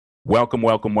Welcome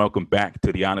back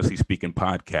to the Honestly Speaking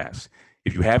podcast.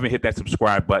 If you haven't hit that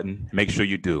subscribe button, make sure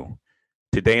you do.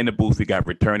 Today in the booth, we got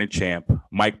returning champ,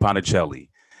 Mike Ponticelli.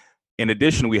 In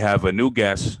addition, we have a new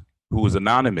guest who is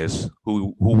anonymous,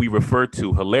 who we refer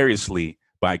to hilariously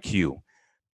by Q.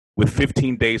 With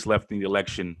 15 days left in the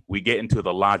election, we get into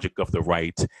the logic of the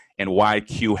right and why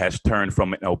Q has turned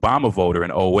from an Obama voter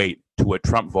in '08 to a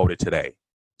Trump voter today.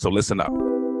 So listen up.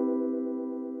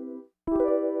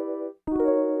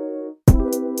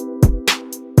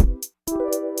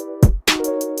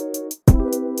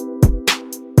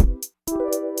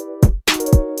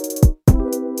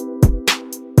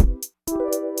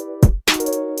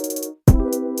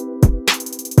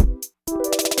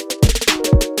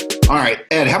 All right,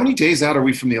 Ed, how many days out are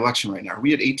we from the election right now? Are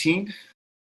we at 18?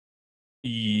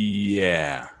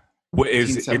 Yeah.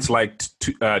 It's like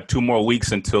two more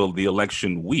weeks until the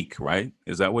election week, right?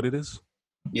 Is that what it is?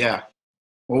 Yeah.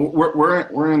 Well,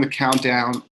 we're in the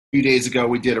countdown. A few days ago,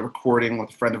 we did a recording with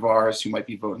a friend of ours who might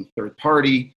be voting third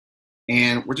party.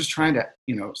 And we're just trying to,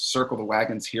 circle the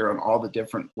wagons here on all the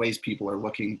different ways people are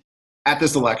looking at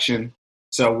this election.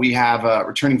 So we have a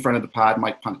returning friend of the pod,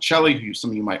 Mike Ponticelli, who some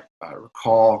of you might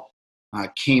recall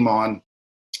came on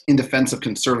in defense of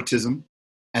conservatism.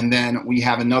 And then we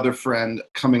have another friend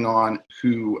coming on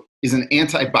who is an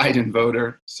anti-Biden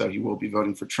voter, so he will be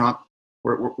voting for Trump.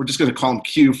 We're just going to call him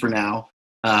Q for now.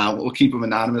 We'll keep him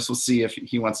anonymous. We'll see if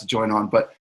he wants to join on.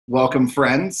 But welcome,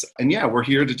 friends. And yeah, we're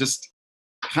here to just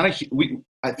I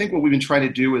think what we've been trying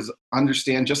to do is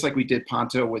understand, just like we did,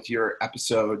 Ponto, with your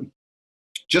episode,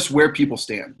 just where people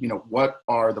stand. What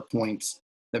are the points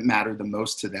that matter the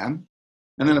most to them?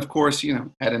 And then, of course,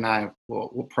 Ed and I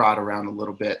will prod around a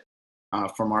little bit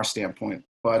from our standpoint.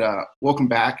 But welcome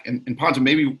back. And Ponto,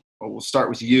 maybe we'll start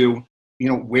with you.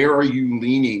 Where are you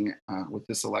leaning with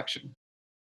this election?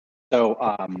 So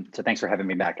thanks for having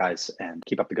me back, guys, and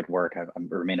keep up the good work. I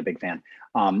remain a big fan.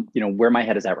 Where my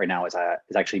head is at right now is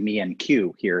actually me and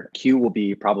Q here. Q will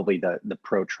be probably the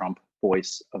pro-Trump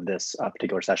voice of this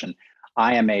particular session.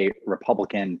 I am a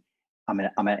Republican. I'm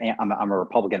a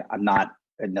Republican. I'm not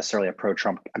necessarily a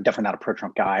pro-Trump. I'm definitely not a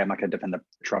pro-Trump guy. I'm not going to defend the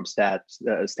Trump stance,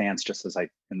 just as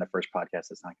in the first podcast.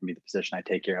 That's not going to be the position I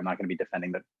take here. I'm not going to be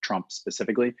defending the Trump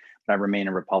specifically, but I remain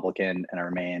a Republican and I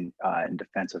remain in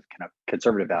defense of kind of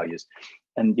conservative values.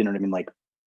 And you know what I mean? Like,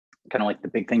 kind of like the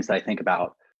big things that I think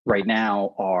about right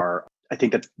now are, I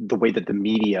think that the way that the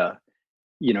media,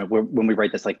 when we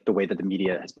write this, like the way that the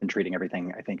media has been treating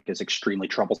everything, I think is extremely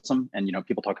troublesome. And,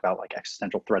 people talk about like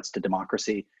existential threats to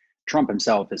democracy. Trump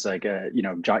himself is like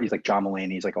he's like John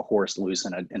Mulaney. He's like a horse loose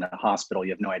in a hospital. You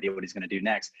have no idea what he's going to do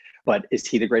next. But is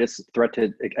he the greatest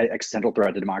existential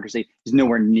threat to democracy? He's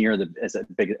nowhere near as a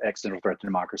big existential threat to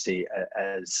democracy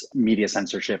as media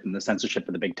censorship and the censorship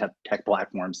of the big tech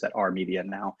platforms that are media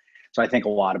now. So I think a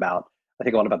lot about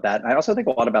that. And I also think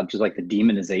a lot about just like the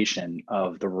demonization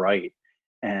of the right.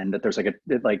 And that there's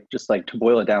just to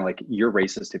boil it down, like you're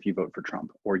racist if you vote for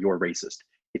Trump, or you're racist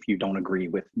if you don't agree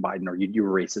with Biden, or you're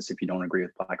racist if you don't agree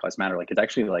with Black Lives Matter. Like, it's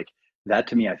actually like that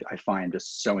to me, I find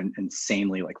just so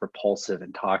insanely like repulsive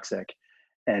and toxic.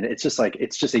 And it's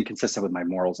just inconsistent with my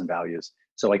morals and values.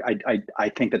 So like, I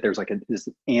think that there's like this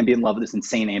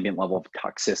insane ambient level of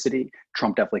toxicity.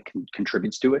 Trump definitely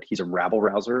contributes to it. He's a rabble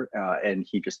rouser, and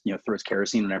he just, throws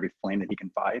kerosene on every flame that he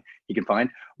can find.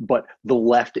 But the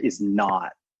left is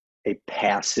not a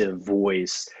passive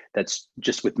voice that's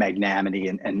just with magnanimity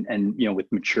and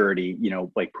with maturity,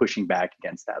 like pushing back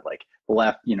against that. Like the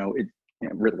left,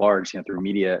 writ large, through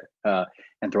media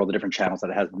and through all the different channels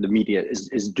that it has, the media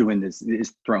is doing this,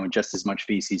 is throwing just as much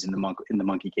feces in the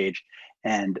monkey cage,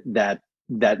 and that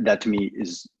to me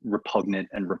is repugnant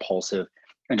and repulsive.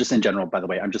 And just in general, by the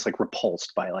way, I'm just like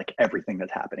repulsed by like everything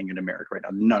that's happening in America right now.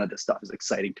 None of this stuff is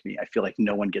exciting to me. I feel like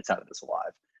no one gets out of this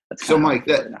alive. So Mike,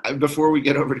 before we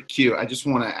get over to Q, I just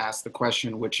want to ask the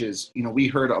question, which is, we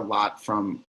heard a lot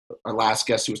from our last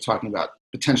guest who was talking about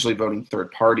potentially voting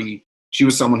third party. She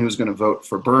was someone who was going to vote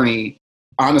for Bernie.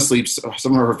 Honestly,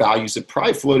 some of her values have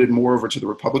probably floated more over to the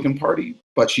Republican Party,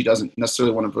 but she doesn't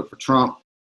necessarily want to vote for Trump.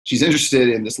 She's interested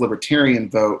in this libertarian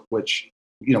vote, which,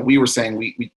 we were saying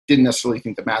we didn't necessarily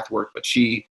think the math worked, but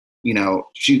she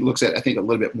looks at, I think, a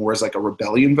little bit more as like a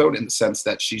rebellion vote, in the sense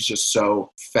that she's just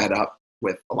so fed up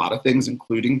with a lot of things,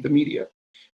 including the media.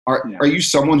 Are you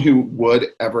someone who would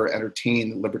ever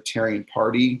entertain the Libertarian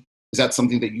Party? Is that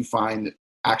something that you find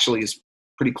actually is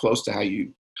pretty close to how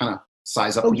you kind of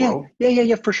size up the world?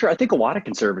 Yeah, for sure. I think a lot of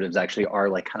conservatives actually are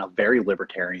like kind of very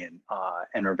libertarian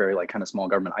and are very like kind of small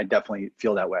government. I definitely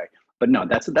feel that way. But no,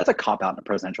 that's a cop-out in a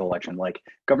presidential election. Like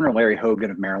Governor Larry Hogan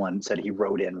of Maryland said he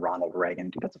wrote in Ronald Reagan.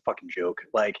 Dude, that's a fucking joke.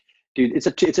 Like, Dude, it's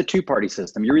a two-party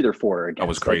system. You're either for or against. That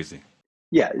was crazy. Like,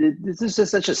 yeah, this is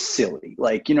just, that's just silly.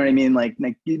 Like, you know what I mean? Like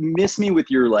you miss me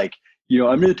with your like,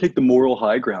 I'm going to take the moral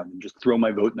high ground and just throw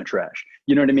my vote in the trash.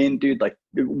 You know what I mean, dude? Like,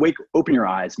 open your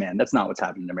eyes, man. That's not what's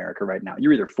happening in America right now.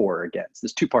 You're either for or against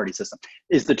this two-party system.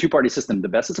 Is the two-party system the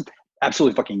best system?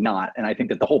 Absolutely fucking not. And I think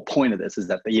that the whole point of this is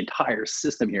that the entire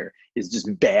system here is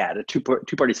just bad. A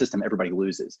two-party system, everybody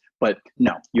loses. But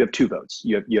no, you have two votes.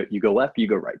 You go left, you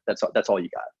go right. That's all you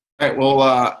got. All right.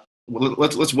 Well,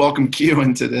 let's welcome Q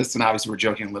into this, and obviously we're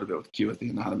joking a little bit with Q at the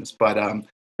anonymous. But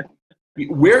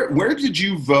where did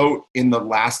you vote in the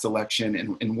last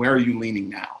election, and where are you leaning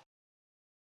now?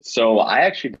 So I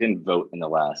actually didn't vote in the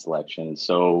last election.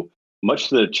 So much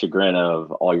to the chagrin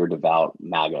of all your devout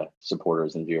MAGA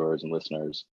supporters and viewers and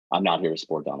listeners, I'm not here to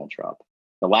support Donald Trump.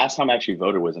 The last time I actually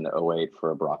voted was in 2008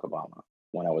 for Barack Obama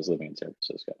when I was living in San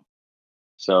Francisco.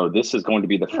 So this is going to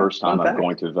be the first time I'm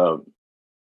going to vote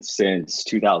since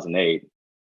 2008.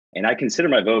 And I consider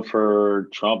my vote for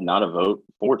Trump not a vote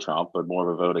for Trump, but more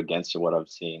of a vote against what I've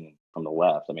seen from the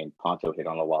left. I mean, Ponto hit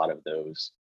on a lot of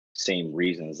those same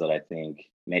reasons that I think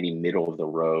many middle of the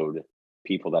road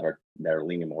people that are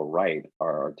leaning more right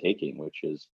are taking, which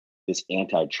is this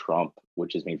anti-Trump,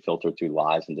 which is being filtered through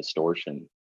lies and distortion.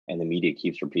 And the media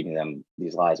keeps repeating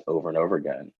these lies over and over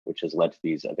again, which has led to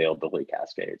these availability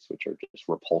cascades, which are just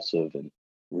repulsive and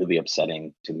really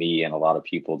upsetting to me and a lot of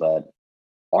people that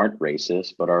aren't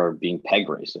racist, but are being pegged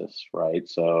racist, right?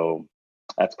 So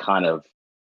that's kind of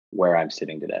where I'm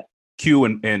sitting today. Q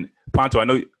and Ponto, I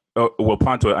know,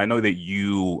 Ponto, I know that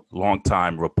you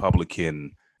longtime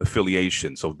Republican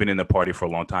affiliation, so been in the party for a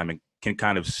long time and can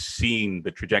kind of seen the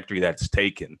trajectory that's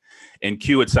taken. And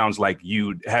Q, it sounds like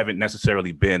you haven't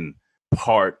necessarily been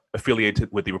affiliated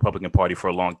with the Republican Party for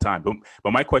a long time.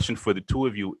 But my question for the two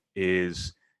of you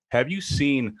is, have you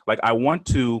seen,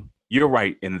 you're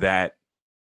right in that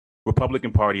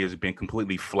Republican Party has been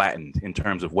completely flattened in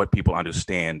terms of what people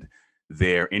understand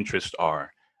their interests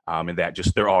are, and that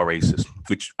just they're all racist,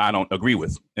 which I don't agree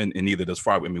with, and neither does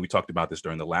Fargo. I mean, we talked about this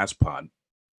during the last pod,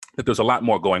 that there's a lot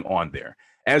more going on there,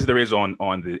 as there is in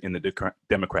the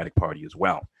Democratic Party as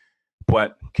well.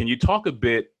 But can you talk a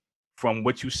bit from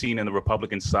what you've seen in the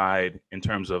Republican side in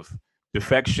terms of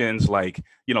defections? Like,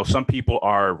 some people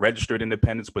are registered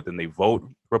independents, but then they vote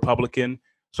Republican.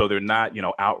 So they're not,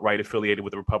 outright affiliated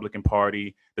with the Republican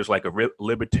Party. There's like a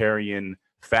libertarian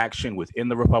faction within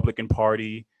the Republican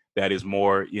Party that is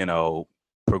more,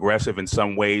 progressive in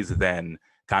some ways than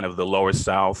kind of the lower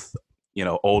South,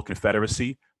 old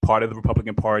Confederacy part of the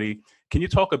Republican Party. Can you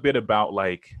talk a bit about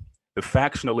like the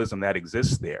factionalism that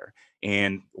exists there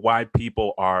and why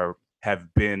people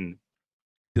have been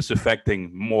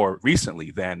disaffecting more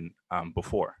recently than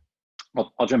before?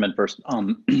 Well, I'll jump in first.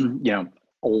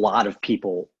 A lot of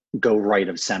people go right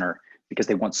of center because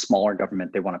they want smaller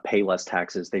government. They want to pay less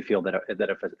taxes. They feel that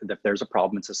if there's a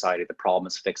problem in society, the problem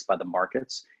is fixed by the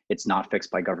markets. It's not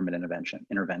fixed by government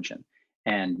intervention.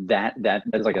 And that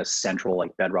is like a central,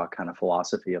 like bedrock kind of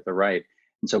philosophy of the right.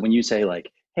 And so when you say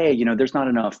like, hey, there's not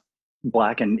enough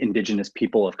Black and indigenous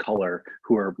people of color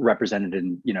who are represented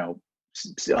in,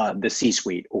 the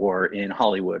C-suite or in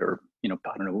Hollywood or, I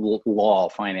don't know, law,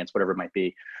 finance, whatever it might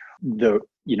be.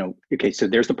 Okay, so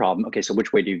there's the problem. Okay, so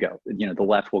which way do you go? The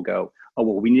left will go, oh,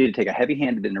 well, we need to take a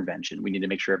heavy-handed intervention. We need to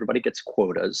make sure everybody gets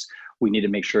quotas. We need to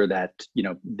make sure that,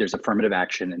 there's affirmative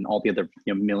action and all the other,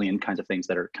 million kinds of things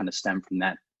that are kind of stem from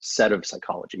that set of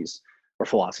psychologies or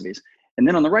philosophies. And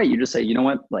then on the right, you just say, you know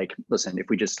what, like, listen, if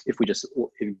we just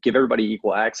give everybody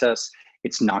equal access,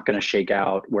 it's not going to shake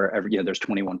out wherever, there's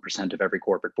 21% of every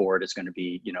corporate board is going to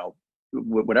be,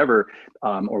 whatever,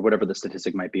 or whatever the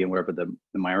statistic might be and wherever the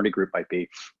minority group might be.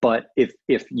 But if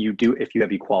you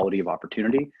have equality of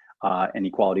opportunity, and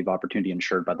equality of opportunity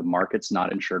ensured by the markets,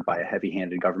 not ensured by a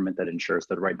heavy-handed government that ensures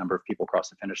that the right number of people cross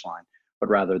the finish line, but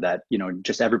rather that,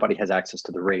 just everybody has access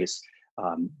to the race,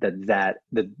 that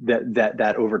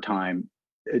over time,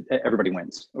 everybody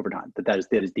wins over time. That is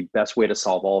the best way to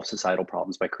solve all of societal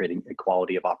problems, by creating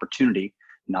equality of opportunity,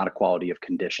 not equality of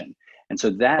condition. And so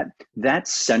that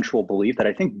central belief that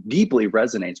I think deeply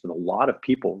resonates with a lot of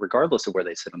people, regardless of where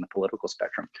they sit on the political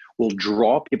spectrum, will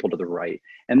draw people to the right.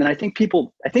 And then I think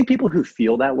people who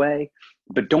feel that way,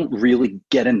 but don't really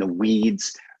get in the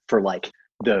weeds for like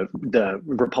the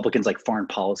Republicans like foreign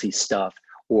policy stuff,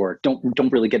 or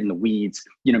don't really get in the weeds,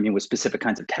 with specific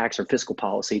kinds of tax or fiscal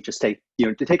policy, just to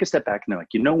take a step back and they're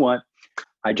like, you know what?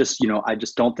 I just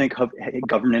don't think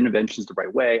government intervention is the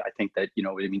right way. I think that,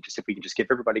 just if we can just give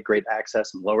everybody great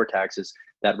access and lower taxes,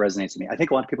 that resonates to me. I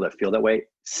think a lot of people that feel that way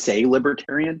say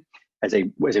libertarian as a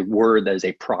word that is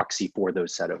a proxy for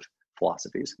those set of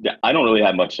philosophies. Yeah, I don't really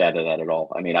have much to add to that at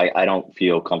all. I mean, I don't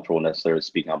feel comfortable necessarily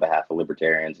speaking on behalf of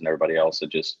libertarians and everybody else.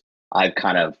 I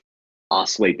kind of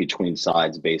oscillate between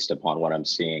sides based upon what I'm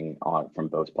seeing from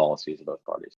both policies of both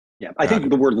parties. Yeah, I think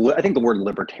the word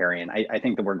libertarian, I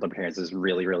think the word libertarian is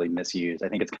really, really misused. I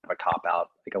think it's kind of a cop out,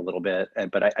 like a little bit.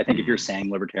 But I think if you're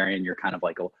saying libertarian, you're kind of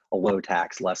like a low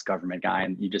tax, less government guy,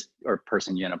 and or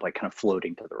person, you end up like kind of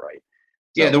floating to the right.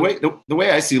 So, yeah, the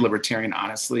way I see libertarian,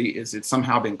 honestly, is it's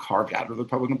somehow been carved out of the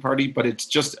Republican Party, but it's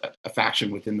just a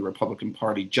faction within the Republican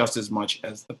Party, just as much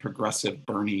as the progressive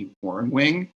Bernie Warren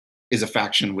wing is a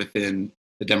faction within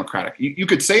the Democratic. You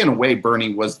could say in a way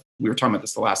Bernie was, we were talking about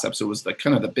this the last episode, was the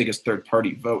kind of the biggest third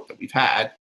party vote that we've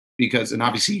had, and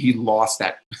obviously he lost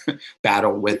that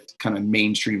battle with kind of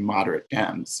mainstream moderate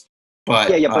Dems. But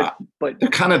they're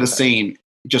kind of the same,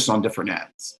 just on different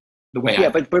ends. The way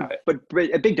but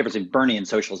a big difference in Bernie and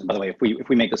socialism, by the way, if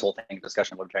we make this whole thing a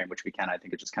discussion of libertarian, which we can, I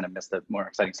think it just kind of missed the more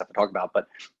exciting stuff to talk about. But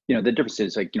the difference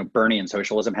is like, Bernie and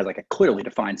socialism has like a clearly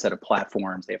defined set of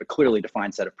platforms. They have a clearly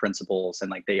defined set of principles, and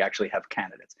like they actually have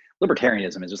candidates.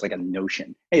 Libertarianism is just like a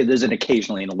notion. Hey, there's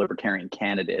occasionally a libertarian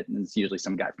candidate, and it's usually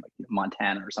some guy from like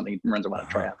Montana or something who runs a lot of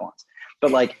triathlons.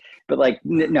 But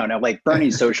no, like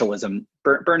Bernie's socialism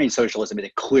is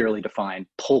a clearly defined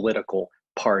political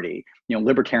party.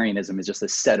 Libertarianism is just a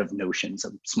set of notions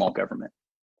of small government,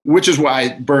 which is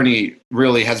why Bernie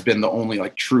really has been the only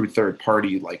like true third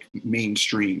party, like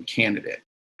mainstream candidate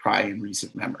probably in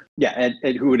recent memory. Yeah,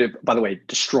 and who would have, by the way,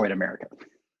 destroyed America.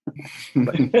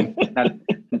 But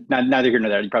neither here nor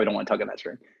there. You probably don't want to tug on that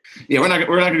string. Yeah, we're not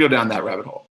going to go down that rabbit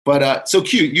hole. But so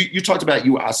Q, you talked about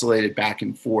you oscillated back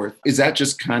and forth. Is that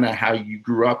just kind of how you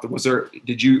grew up? Was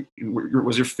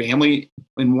your family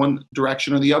in one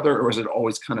direction or the other, or has it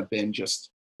always kind of been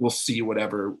just we'll see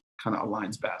whatever kind of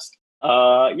aligns best?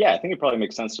 Yeah, I think it probably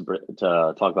makes sense to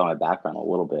talk about my background a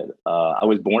little bit. I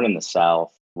was born in the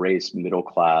South, raised middle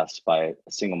class by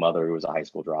a single mother who was a high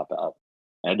school dropout.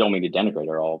 And I don't mean to denigrate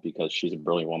her at all, because she's a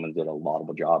brilliant woman, did a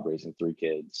laudable job raising 3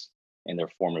 kids in their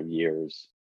formative years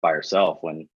by herself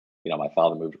when my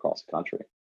father moved across the country.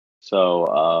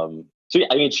 So yeah,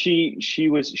 I mean,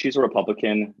 she's a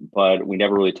Republican, but we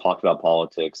never really talked about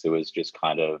politics. It was just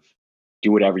kind of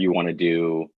do whatever you want to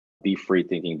do, be free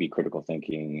thinking, be critical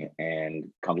thinking,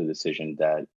 and come to the decision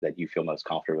that you feel most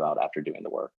comfortable about after doing the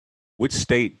work. Which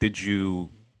state did you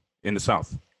in the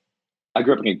South? I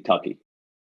grew up in Kentucky.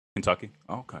 Kentucky?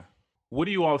 Okay. What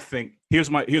do you all think? Here's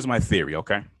my theory,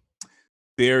 okay?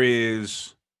 There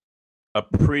is a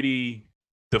pretty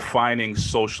defining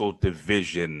social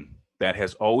division that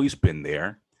has always been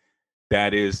there,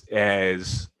 that is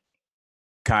as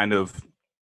kind of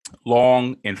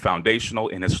long and foundational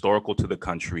and historical to the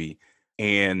country.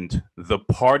 And the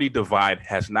party divide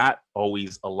has not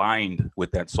always aligned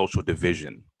with that social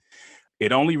division.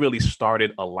 It only really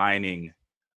started aligning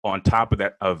on top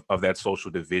of that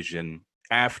social division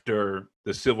after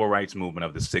the civil rights movement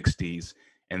of the 60s.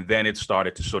 And then it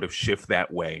started to sort of shift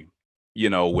that way,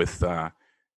 with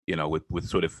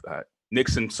sort of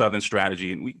Nixon Southern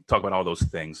strategy, and we talk about all those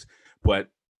things. But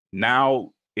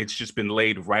now it's just been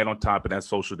laid right on top of that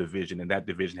social division, and that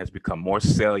division has become more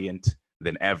salient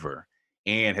than ever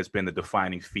and has been the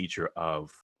defining feature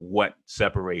of what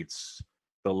separates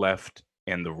the left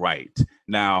and the right.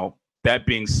 Now, that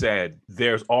being said,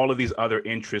 there's all of these other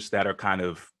interests that are kind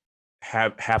of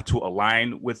have to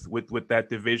align with that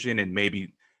division, and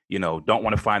maybe don't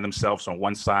want to find themselves on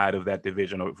one side of that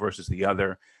division or versus the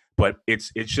other. But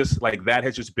it's just like that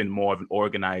has just been more of an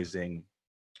organizing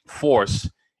force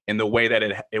in the way that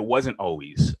it wasn't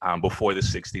always before the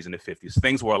 60s and the 50s.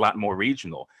 Things were a lot more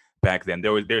regional back then.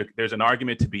 There's an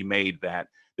argument to be made that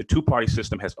the two-party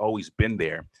system has always been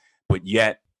there, but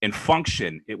yet in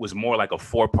function, it was more like a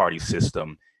 4-party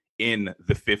system in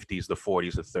the 50s, the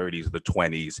 40s, the 30s, the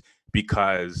 20s,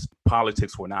 because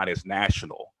politics were not as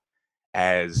national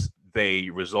as they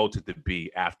resulted to be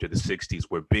after the 60s,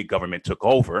 where big government took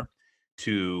over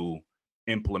to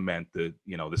implement the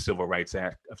Civil Rights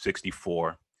Act of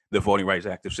 64, the Voting Rights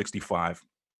Act of 65,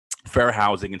 fair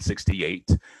housing in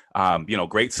 68,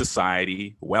 great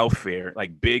society, welfare,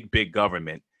 like big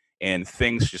government, and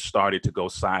things just started to go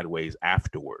sideways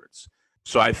afterwards.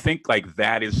 So I think like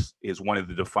that is one of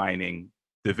the defining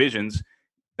divisions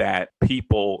that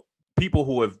people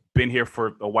who have been here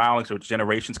for a while and sort of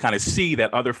generations kind of see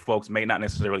that other folks may not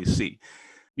necessarily see.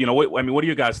 What are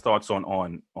your guys' thoughts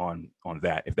on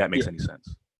that, if that makes any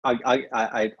sense?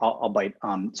 I'll bite.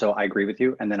 So I agree with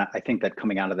you. And then I think that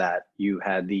coming out of that, you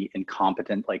had the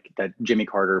incompetent, like that Jimmy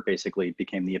Carter basically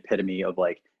became the epitome of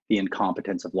like the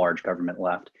incompetence of large government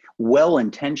left.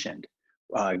 Well-intentioned,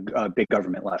 big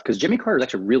government left, because Jimmy Carter is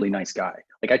actually a really nice guy.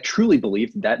 Like, I truly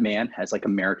believe that man has like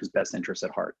America's best interests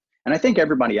at heart, and I think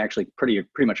everybody actually pretty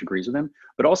much agrees with him.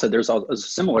 But also, there's a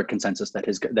similar consensus that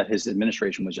his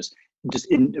administration was just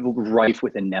rife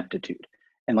with ineptitude,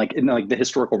 and like the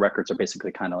historical records are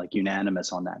basically kind of like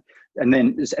unanimous on that. And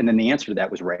then the answer to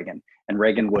that was Reagan, and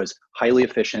Reagan was highly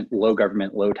efficient, low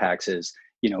government, low taxes.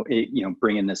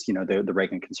 Bringing this, the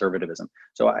Reagan conservatism.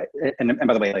 So and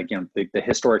by the way, like, the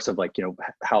historics of like,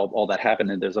 how all that happened,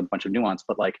 and there's a bunch of nuance,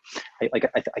 but like,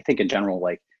 I think in general,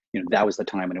 like, that was the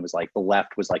time when it was like the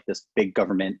left was like this big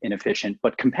government, inefficient,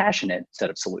 but compassionate set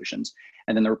of solutions.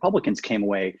 And then the Republicans came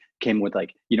with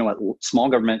like, small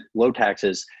government, low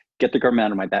taxes, get the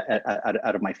government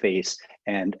out of my face,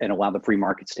 and allow the free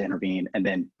markets to intervene. And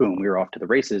then boom, we were off to the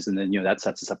races. And then, that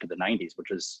sets us up to the 90s,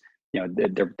 which is, there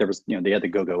was, they had the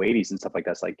go-go 80s and stuff like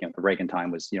that. It's like, the Reagan time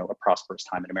was, a prosperous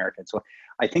time in America. And so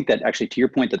I think that actually, to your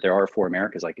point, that there are four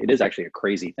Americas, like, it is actually a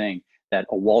crazy thing that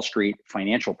a Wall Street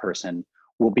financial person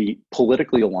will be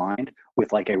politically aligned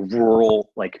with like a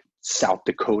rural, like South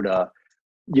Dakota,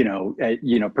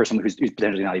 person who's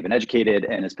potentially not even educated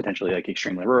and is potentially like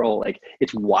extremely rural. Like,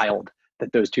 it's wild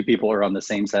that those two people are on the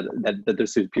same set, that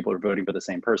those two people are voting for the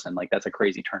same person. Like, that's a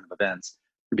crazy turn of events,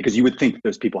 because you would think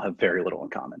those people have very little in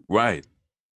common. Right.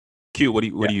 Q, what do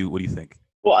you think?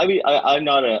 Well, I mean, I'm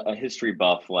not a history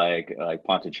buff like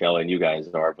Ponticelli and you guys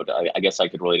are, but I guess I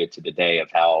could relate it to the day of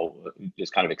how,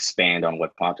 just kind of expand on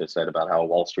what Ponta said about how a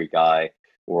Wall Street guy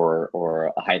or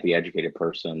a highly educated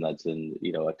person that's in,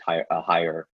 a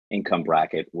higher income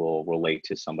bracket will relate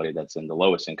to somebody that's in the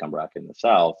lowest income bracket in the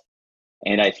South.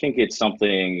 And I think it's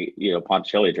something,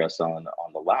 Ponticelli addressed on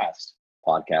the last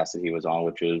podcast that he was on,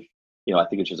 which is, I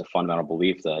think it's just a fundamental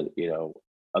belief that,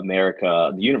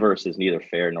 America, the universe is neither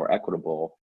fair nor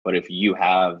equitable, but if you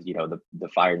have, the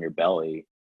fire in your belly,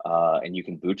 and you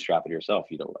can bootstrap it yourself,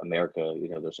 America,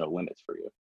 there's no limits for you.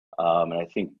 And I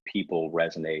think people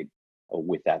resonate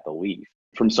with that belief.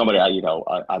 From somebody,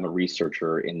 I'm a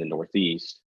researcher in the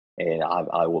Northeast, and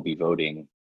I will be voting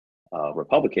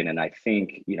Republican. And I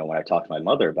think, when I talk to my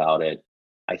mother about it,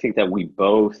 I think that we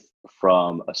both,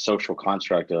 from a social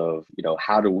construct of,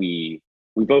 how do we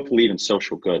both believe in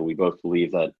social good. We both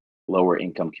believe that lower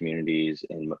income communities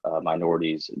and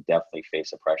minorities definitely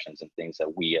face oppressions and things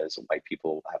that we as white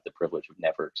people have the privilege of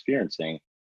never experiencing.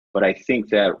 But I think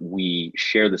that we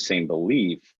share the same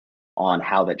belief on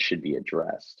how that should be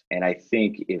addressed. And I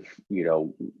think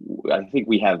I think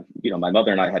we have, my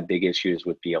mother and I had big issues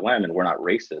with BLM, and we're not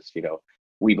racist.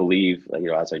 We believe,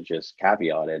 as I just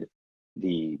caveated,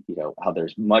 how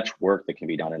there's much work that can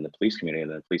be done in the police community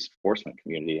and the police enforcement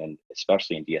community, and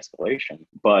especially in de-escalation.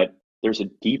 But there's a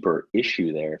deeper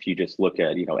issue there. If you just look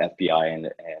at, FBI and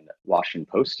Washington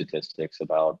Post statistics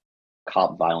about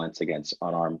cop violence against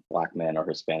unarmed Black men or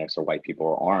Hispanics or white people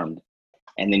who are armed,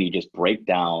 and then you just break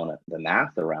down the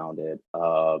math around it,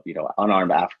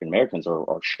 unarmed African Americans are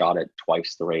shot at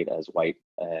twice the rate as white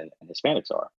and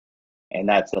Hispanics are. And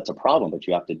that's a problem, but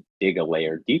you have to dig a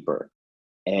layer deeper.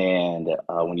 And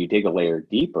when you dig a layer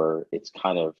deeper, it's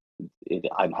kind of,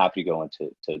 I'm happy to go into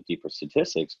deeper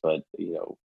statistics, but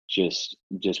just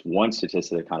one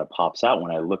statistic that kind of pops out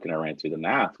when I look and I ran through the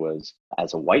math was,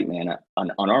 as a white man,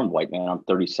 an unarmed white man, I'm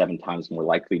 37 times more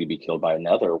likely to be killed by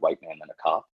another white man than a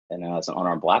cop. And as an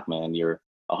unarmed Black man, you're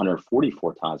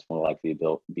 144 times more likely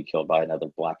to be killed by another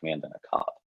Black man than a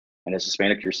cop. And as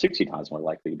Hispanic, you're 60 times more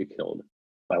likely to be killed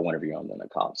by one of your own than a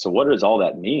cop. So what does all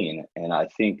that mean? And I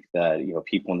think that,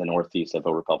 people in the Northeast that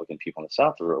vote Republican, people in the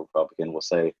South that vote Republican will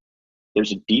say,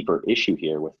 there's a deeper issue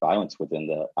here with violence within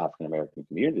the African American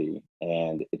community,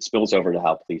 and it spills over to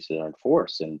how police are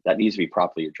enforced, and that needs to be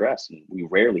properly addressed. And we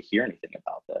rarely hear anything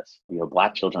about this.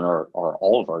 Black children are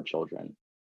all of our children,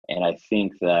 and I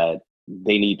think that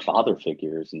they need father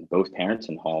figures and both parents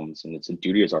in homes, and it's a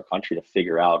duty as our country to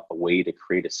figure out a way to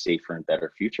create a safer and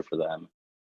better future for them.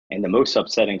 And the most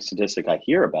upsetting statistic I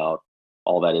hear about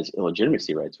all that is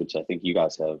illegitimacy rates, which I think you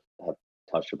guys have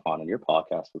touched upon in your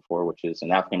podcast before, which is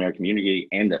in African American community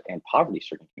and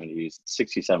poverty-stricken communities,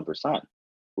 67%,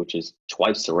 which is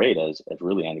twice the rate as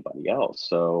really anybody else.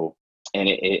 So, and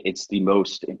it's the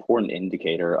most important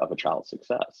indicator of a child's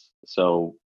success.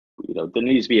 So, there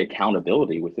needs to be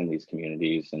accountability within these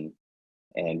communities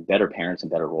and better parents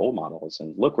and better role models.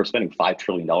 And look, we're spending $5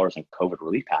 trillion in COVID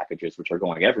relief packages, which are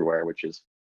going everywhere, which is,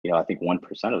 I think 1%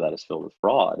 of that is filled with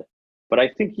fraud. But I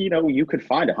think, you could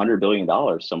find $100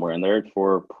 billion somewhere in there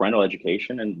for parental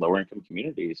education and lower income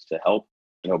communities to help,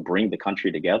 bring the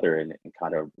country together and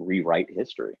kind of rewrite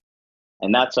history.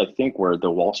 And that's, I think, where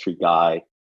the Wall Street guy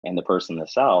and the person in the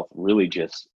South really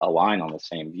just align on the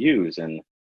same views. And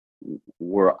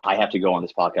where I have to go on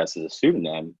this podcast as a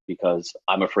pseudonym because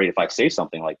I'm afraid if I say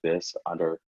something like this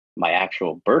under my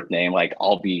actual birth name, like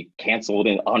I'll be canceled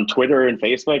on Twitter and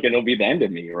Facebook, and it'll be the end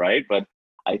of me, right? But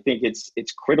I think it's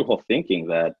critical thinking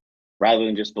that rather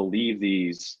than just believe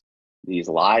these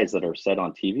lies that are said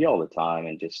on TV all the time,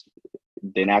 and just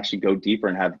then actually go deeper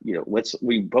and have,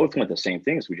 we both want the same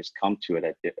things, we just come to it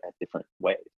at different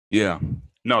ways. Yeah,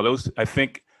 no, those, I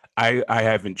think I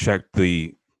haven't checked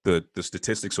the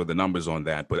statistics or the numbers on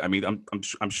that, but I mean,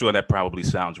 I'm sure that probably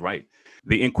sounds right.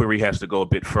 The inquiry has to go a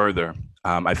bit further.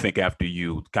 I think after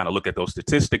you kind of look at those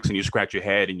statistics and you scratch your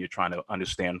head and you're trying to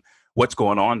understand what's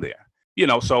going on there,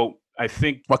 so I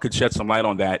think what could shed some light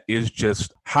on that is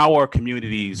just how are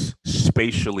communities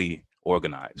spatially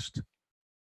organized?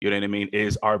 You know what I mean?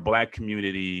 Are Black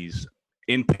communities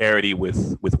in parity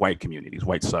with white communities,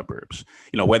 white suburbs?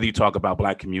 Whether you talk about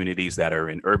Black communities that are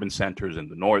in urban centers in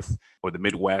the North or the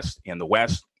Midwest and the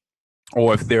West,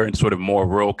 or if they're in sort of more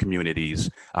rural communities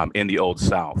in the Old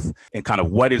South, and kind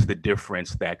of what is the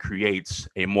difference that creates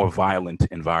a more violent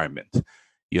environment?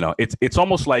 It's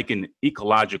almost like an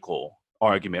ecological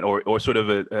argument, or sort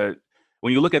of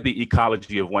when you look at the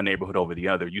ecology of one neighborhood over the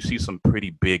other, you see some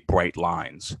pretty big, bright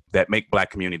lines that make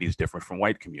Black communities different from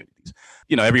white communities.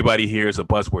 Everybody hears the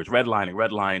buzzwords,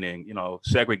 redlining,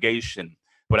 segregation.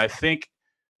 But I think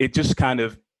it just kind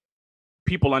of,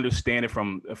 people understand it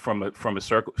from a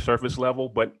surface level.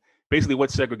 But basically what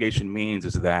segregation means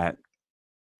is that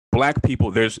Black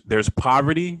people, there's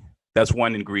poverty, that's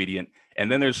one ingredient.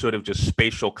 And then there's sort of just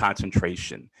spatial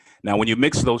concentration. Now, when you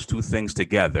mix those two things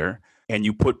together, and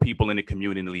you put people in a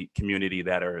community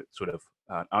that are sort of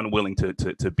unwilling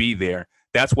to be there,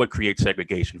 that's what creates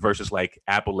segregation, versus like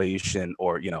Appalachian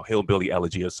or hillbilly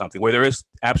elegy or something where there is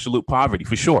absolute poverty.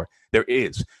 For sure there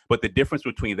is, but the difference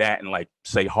between that and, like,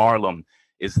 say Harlem,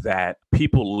 is that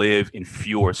people live in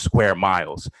fewer square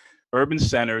miles. Urban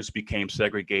centers became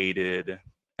segregated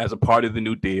as a part of the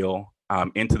New Deal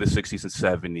into the 60s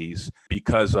and 70s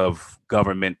because of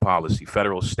government policy,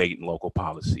 federal, state, and local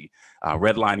policy.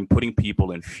 Redlining, putting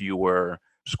people in fewer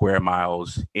square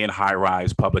miles in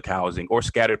high-rise public housing or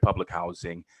scattered public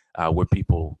housing where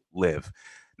people live.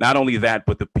 Not only that,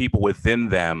 but the people within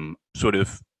them sort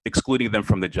of excluding them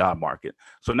from the job market.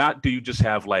 So not do you just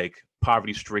have like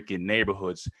poverty-stricken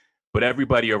neighborhoods, but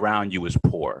everybody around you is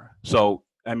poor. So,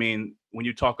 I mean, when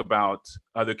you talk about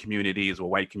other communities or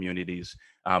white communities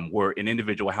where an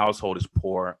individual household is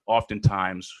poor,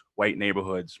 oftentimes white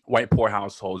neighborhoods, white poor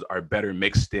households are better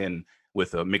mixed in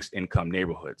with mixed income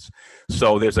neighborhoods.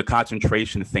 So there's a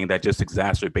concentration thing that just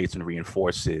exacerbates and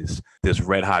reinforces this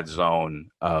red hot zone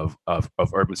of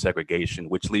urban segregation,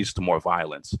 which leads to more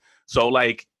violence. So,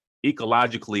 like,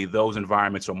 ecologically, those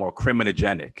environments are more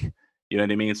criminogenic. You know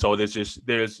what I mean? So there's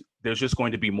just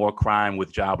going to be more crime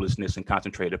with joblessness and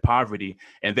concentrated poverty.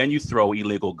 And then you throw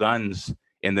illegal guns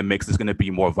in the mix, there's going to be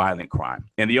more violent crime.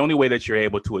 And the only way that you're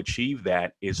able to achieve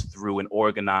that is through an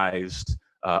organized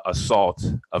assault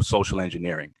of social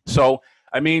engineering. So,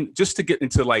 I mean, just to get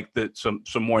into like some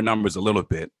more numbers a little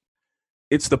bit,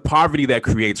 it's the poverty that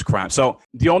creates crime. So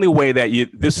the only way that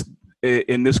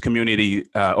in this community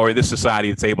or in this society,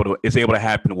 it's able to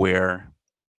happen where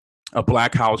a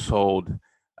Black household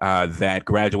that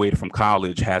graduated from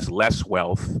college has less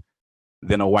wealth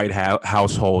than a white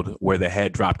household where the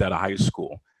head dropped out of high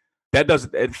school. That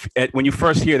doesn't, when you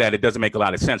first hear that, it doesn't make a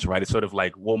lot of sense, right? It's sort of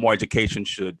like, well, more education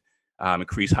should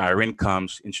increase higher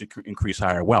incomes and should increase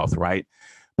higher wealth, right?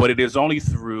 But it is only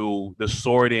through the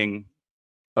sorting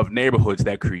of neighborhoods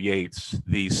that creates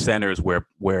these centers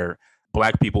where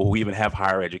Black people who even have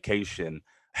higher education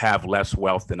have less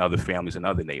wealth than other families in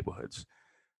other neighborhoods.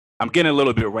 I'm getting a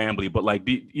little bit rambly, but like,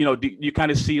 do you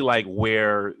kind of see like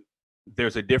where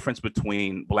there's a difference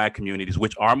between Black communities,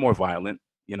 which are more violent,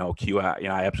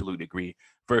 I absolutely agree,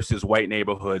 versus white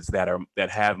neighborhoods that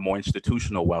have more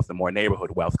institutional wealth and more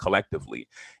neighborhood wealth collectively,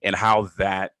 and how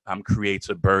that creates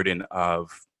a burden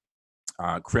of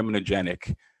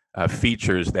criminogenic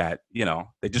features that,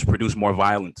 they just produce more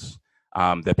violence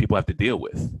that people have to deal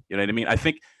with. You know what I mean? I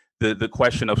think the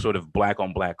question of sort of Black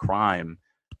on Black crime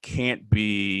can't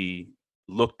be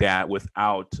looked at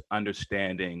without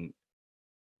understanding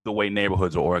the way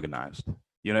neighborhoods are organized.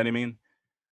 You know what I mean?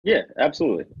 Yeah,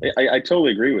 absolutely. I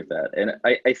totally agree with that. And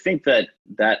I think that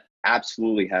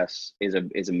absolutely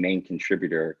is a main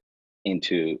contributor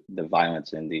into the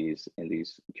violence in these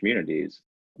communities.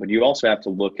 But you also have to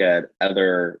look at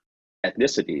other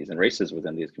ethnicities and races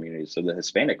within these communities. So the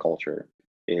Hispanic culture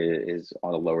is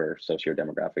on a lower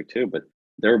socio-demographic too, but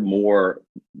they're more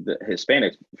the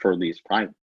Hispanics for these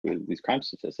crime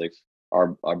statistics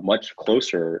are much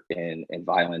closer in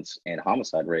violence and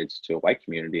homicide rates to a white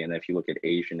community. And if you look at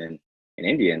Asian and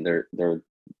Indian, they're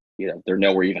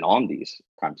nowhere even on these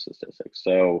crime statistics.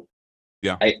 So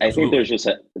Yeah, I think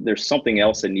there's something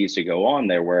else that needs to go on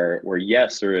there where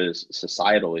yes, there is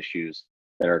societal issues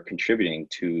that are contributing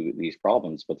to these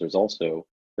problems, but there's also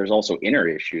inner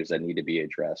issues that need to be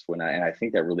addressed. And I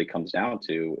think that really comes down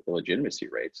to illegitimacy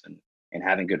rates and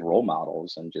having good role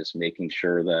models and just making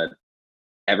sure that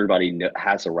everybody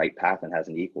has the right path and has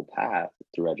an equal path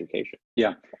through education.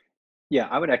 Yeah. Yeah,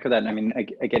 I would echo that. And I mean,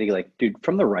 I get it, like, dude,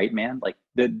 from the right, man, like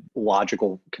the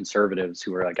logical conservatives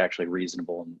who are like actually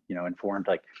reasonable and, informed,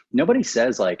 like nobody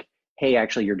says like, hey,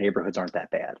 actually your neighborhoods aren't that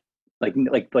bad. Like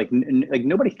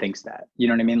nobody thinks that, you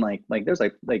know what I mean? Like there's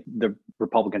like the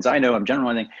Republicans I know, I'm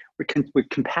generalizing, with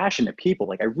compassionate people.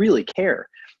 Like I really care.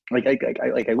 Like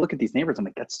I look at these neighborhoods, I'm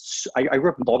like, I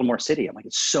grew up in Baltimore City. I'm like,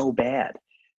 it's so bad.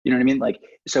 You know what I mean? Like,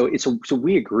 so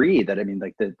we agree that, I mean,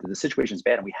 like the situation is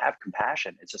bad and we have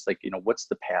compassion. It's just like, what's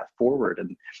the path forward?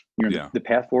 And, the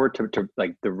path forward to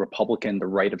like the Republican, the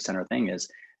right of center thing is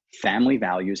family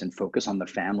values and focus on the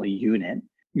family unit,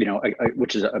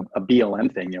 which is a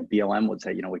BLM thing. BLM would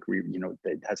say,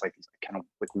 it has like these kind of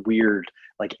like weird,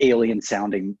 like alien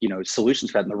sounding, solutions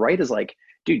for that. And the right is like,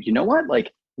 dude, you know what?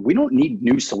 Like, we don't need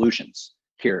new solutions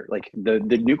here. Like the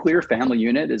nuclear family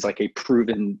unit is like a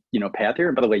proven, path here.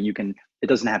 And by the way, it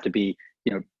doesn't have to be,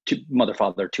 mother,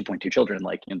 father, 2.2 children.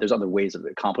 Like, there's other ways of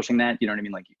accomplishing that. You know what I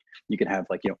mean? Like you can have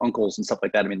like, uncles and stuff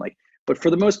like that. I mean, like, but for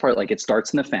the most part, like it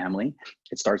starts in the family,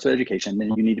 it starts with education.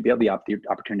 Then you need to be able the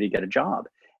opportunity to get a job.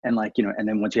 And like, and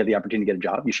then once you have the opportunity to get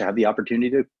a job, you should have the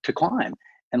opportunity to climb.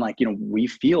 And like, we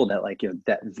feel that like,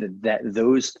 that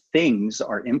those things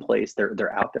are in place.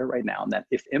 They're out there right now. And that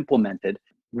if implemented,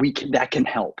 that can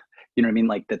help. You know what I mean?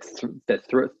 Like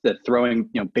that throwing,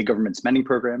 big government spending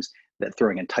programs, that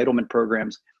throwing entitlement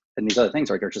programs, and these other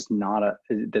things are just not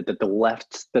that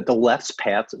the left's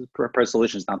path for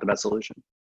solution is not the best solution.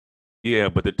 Yeah,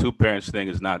 but the two parents thing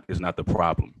is not the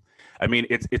problem. I mean,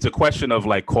 it's a question of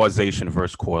like causation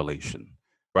versus correlation,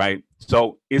 right?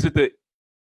 So is it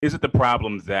the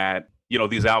problem that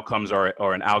these outcomes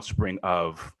are an outspring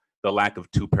of the lack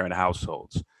of two-parent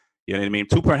households? You know what I mean?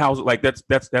 Two-parent household, like that's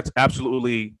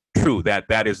absolutely true.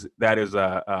 That is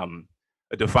a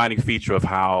defining feature of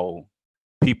how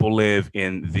people live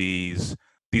in these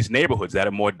neighborhoods that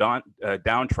are more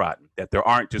downtrodden. That there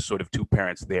aren't just sort of two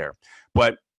parents there.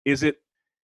 But is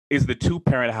the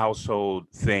two-parent household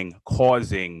thing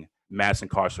causing mass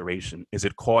incarceration? Is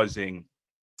it causing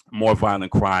more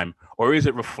violent crime, or is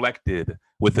it reflected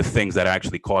with the things that are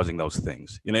actually causing those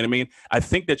things? You know what I mean? I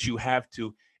think that you have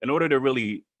to, in order to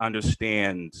really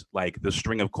understand like the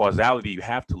string of causality, you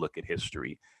have to look at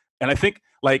history. And I think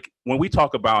like when we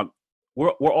talk about, we're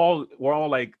all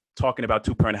like talking about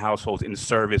two-parent households in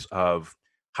service of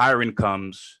higher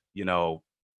incomes,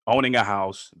 owning a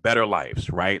house, better lives,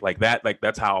 right? Like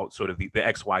that's how sort of the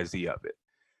XYZ of it.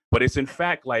 But it's in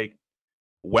fact like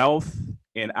wealth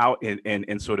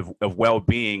and sort of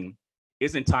well-being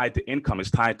isn't tied to income,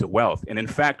 it's tied to wealth. And in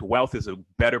fact, wealth is a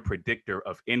better predictor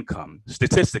of income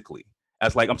statistically,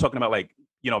 as like I'm talking about like,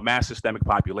 mass systemic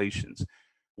populations.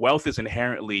 Wealth is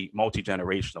inherently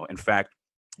multi-generational. In fact,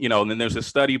 and then there's a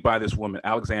study by this woman,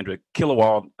 Alexandra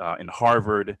Kilowald, in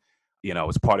Harvard,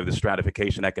 as part of the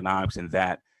stratification economics, in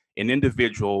that in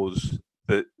individuals,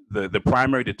 the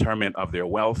primary determinant of their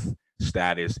wealth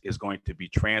status is going to be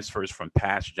transfers from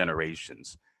past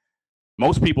generations.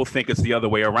 Most people think it's the other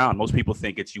way around. Most people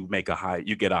think it's you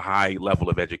get a high level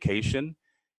of education,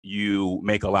 you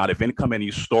make a lot of income, and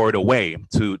you store it away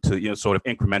to sort of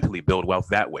incrementally build wealth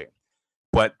that way.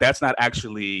 But that's not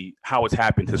actually how it's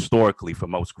happened historically for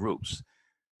most groups.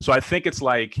 So I think it's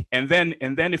like, and then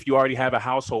if you already have a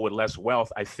household with less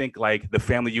wealth, I think like the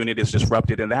family unit is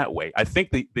disrupted in that way. I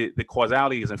think the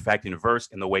causality is in fact inverse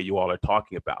in the way you all are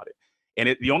talking about it.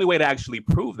 And the only way to actually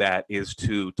prove that is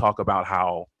to talk about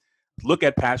look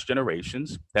at past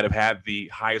generations that have had the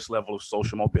highest level of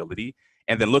social mobility,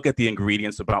 and then look at the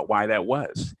ingredients about why that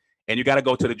was. And you got to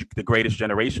go to the greatest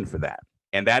generation for that.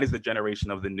 And that is the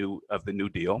generation of the New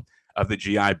Deal, of the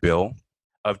GI Bill,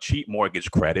 of cheap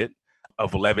mortgage credit,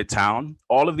 of Levittown,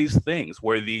 all of these things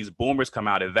where these boomers come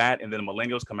out of that, and then the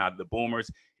millennials come out of the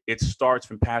boomers. It starts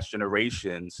from past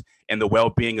generations, and the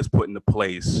well-being is put into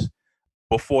place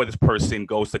before this person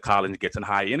goes to college and gets a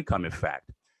high income, in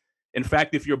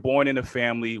fact, if you're born in a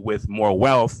family with more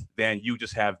wealth, then you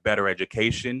just have better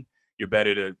education. You're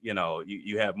better to,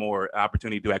 you have more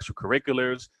opportunity to do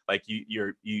extracurriculars. Like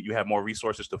you have more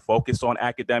resources to focus on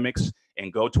academics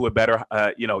and go to a better,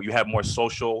 you have more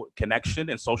social connection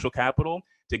and social capital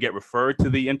to get referred to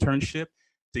the internship,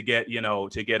 to get,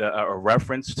 a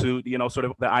reference to, sort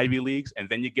of the Ivy Leagues. And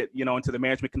then you get, into the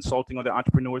management consulting or the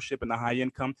entrepreneurship and the high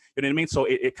income. You know what I mean? So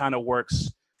it kind of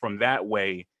works from that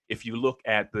way if you look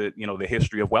at the, the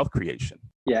history of wealth creation.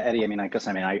 Yeah, Eddie,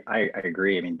 I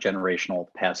agree. I mean, generational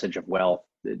passage of wealth,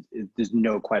 there's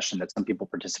no question that some people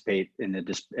participate in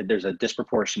there's a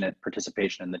disproportionate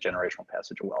participation in the generational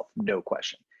passage of wealth, no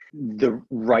question. The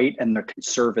right and the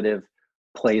conservative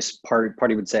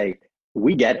party would say,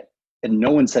 we get it. And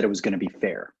no one said it was going to be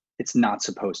fair. It's not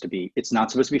supposed to be. It's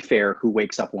not supposed to be fair who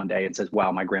wakes up one day and says,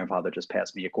 wow, my grandfather just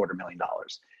passed me $250,000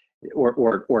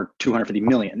 or 250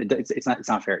 million. It's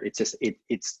not fair. It's just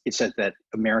that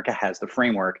America has the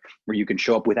framework where you can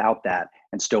show up without that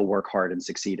and still work hard and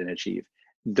succeed and achieve.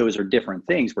 Those are different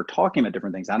things. We're talking about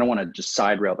different things. I don't want to just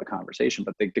side rail the conversation,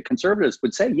 but the conservatives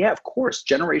would say, yeah, of course,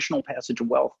 generational passage of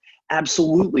wealth.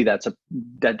 Absolutely. That's a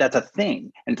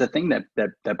thing. And it's a thing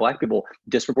that Black people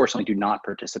disproportionately do not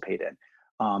participate in.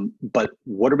 But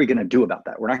what are we going to do about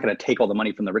that? We're not going to take all the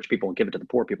money from the rich people and give it to the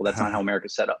poor people. That's not how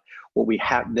America's set up. What we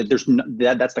have,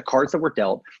 that's the cards that we're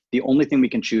dealt. The only thing we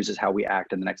can choose is how we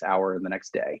act in the next hour and the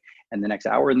next day. And the next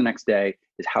hour and the next day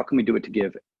is how can we do it to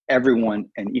give everyone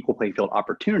an equal playing field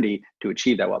opportunity to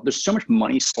achieve that wealth. There's so much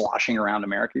money sloshing around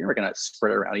America. You're not going to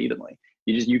spread it around evenly.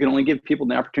 You can only give people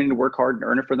the opportunity to work hard and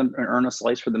earn it for them and earn a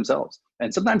slice for themselves.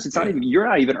 And sometimes you're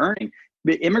not even earning.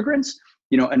 But immigrants,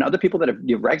 and other people that have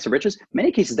rags to riches, in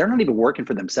many cases, they're not even working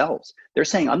for themselves. They're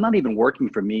saying, I'm not even working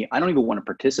for me. I don't even want to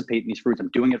participate in these fruits. I'm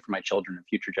doing it for my children and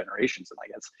future generations. And I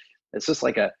guess it's just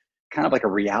like a kind of like a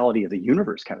reality of the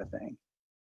universe kind of thing.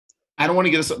 I don't want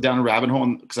to get us down a rabbit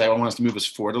hole because I want us to move us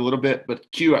forward a little bit.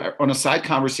 But Q, on a side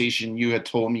conversation, you had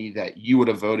told me that you would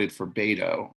have voted for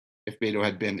Beto if Beto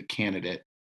had been the candidate.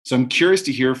 So I'm curious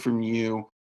to hear from you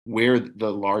where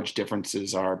the large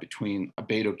differences are between a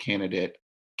Beto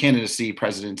candidacy,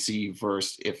 presidency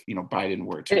versus if Biden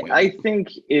were to win. I think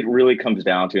it really comes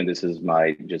down to, and this is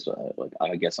my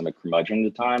I guess I'm a curmudgeon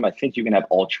at the time. I think you can have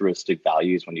altruistic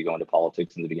values when you go into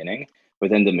politics in the beginning, but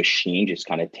then the machine just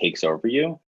kind of takes over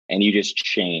you. And you just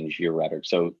change your rhetoric.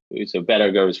 So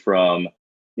Beto goes from,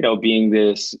 being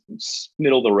this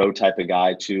middle of the road type of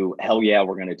guy to, hell yeah,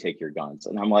 we're going to take your guns.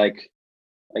 And I'm like,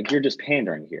 you're just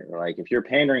pandering here. Like, if you're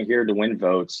pandering here to win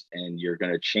votes and you're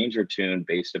going to change your tune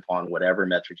based upon whatever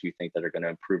metrics you think that are going to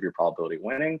improve your probability of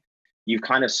winning, you've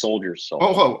kind of sold your soul.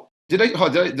 Oh, did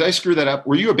I screw that up?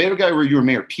 Were you a Beto guy or were you a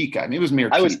Mayor Pete guy? Maybe it was Mayor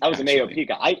Pete. I was a Mayor Pete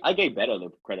guy. I gave Beto the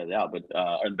credit of the doubt,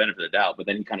 or the benefit of the doubt, but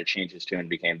then he kind of changed his tune and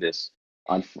became this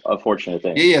unfortunate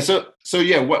thing. Yeah. So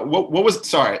yeah. What was?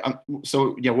 Sorry.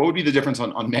 What would be the difference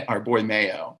on our boy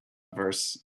Mayo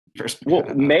versus? Well,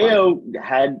 Mayo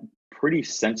had pretty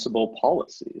sensible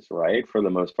policies, right? For the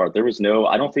most part,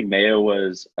 I don't think Mayo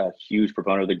was a huge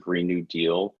proponent of the Green New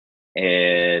Deal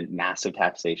and massive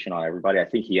taxation on everybody. I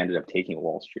think he ended up taking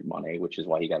Wall Street money, which is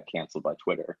why he got canceled by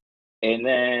Twitter. And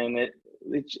then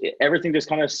everything just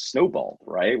kind of snowballed,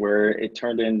 right? Where it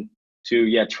turned into,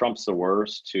 yeah, Trump's the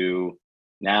worst, to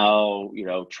now,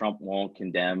 Trump won't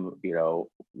condemn,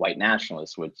 white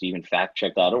nationalists, which even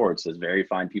factcheck.org says very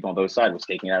fine people on both sides, was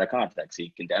taken out of context.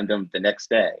 He condemned them the next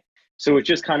day. So it's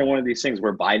just kind of one of these things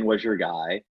where Biden was your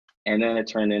guy. And then it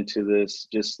turned into this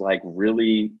just like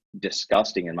really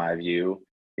disgusting, in my view,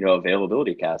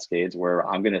 availability cascades where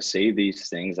I'm going to say these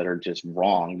things that are just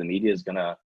wrong. The media is going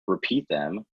to repeat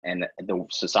them and the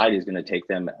society is going to take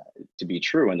them to be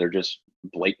true. And they're just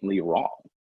blatantly wrong.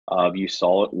 You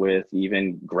saw it with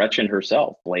even Gretchen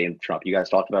herself blamed Trump. You guys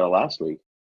talked about it last week,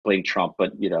 blamed Trump.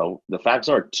 But, the facts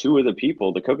are two of the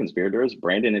people, the co-conspirators,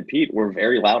 Brandon and Pete, were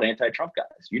very loud anti-Trump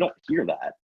guys. You don't hear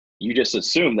that. You just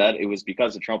assume that it was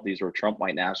because of Trump. These were Trump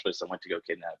white nationalists that went to go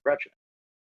kidnap Gretchen.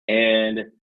 And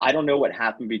I don't know what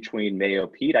happened between Mayo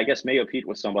Pete. I guess Mayo Pete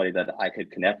was somebody that I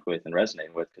could connect with and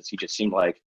resonate with because he just seemed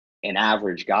like an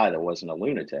average guy that wasn't a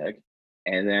lunatic.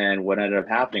 And then what ended up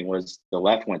happening was the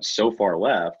left went so far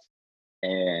left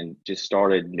and just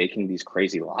started making these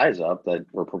crazy lies up that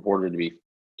were purported to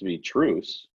be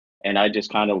truths. And I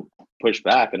just kind of pushed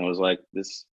back and was like,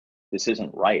 this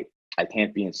isn't right. I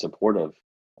can't be in support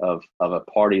of a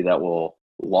party that will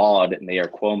laud Mayor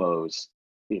Cuomo's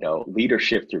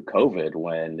leadership through COVID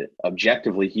when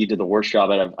objectively he did the worst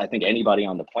job out of I think anybody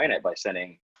on the planet by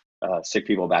sending sick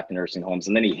people back to nursing homes.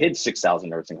 And then he hid 6,000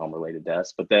 nursing home related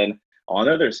deaths. But then on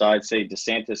the other side, say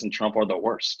DeSantis and Trump are the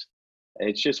worst.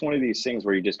 It's just one of these things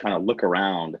where you just kind of look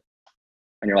around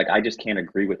and you're like, I just can't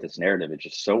agree with this narrative. It's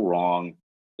just so wrong.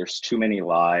 There's too many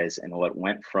lies. And what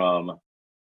went from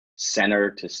center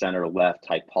to center left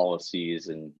type policies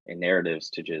and narratives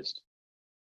to just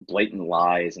blatant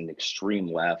lies and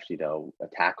extreme left,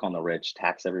 attack on the rich,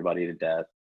 tax everybody to death.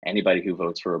 Anybody who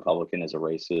votes for Republican is a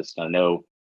racist. I know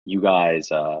you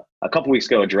guys a couple weeks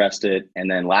ago addressed it, and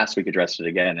then last week addressed it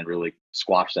again and really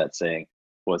squashed that, saying,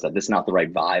 what was that? This is not the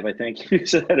right vibe, I think you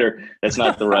said, or that's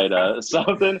not the right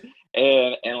something.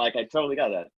 And like I totally got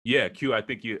that. Yeah, Q. I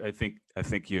think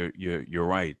you're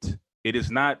right. It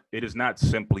is not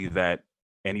simply that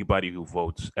everybody who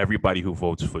votes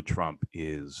for Trump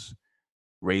is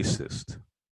racist.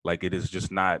 Like, it is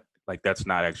just not, like, that's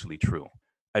not actually true.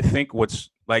 I think what's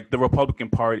like the Republican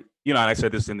Party, and I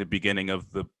said this in the beginning of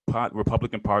the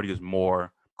Republican Party is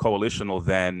more coalitional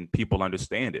than people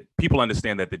understand it. People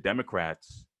understand that the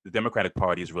Democratic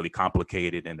Party is really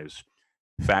complicated, and there's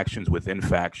factions within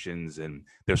factions, and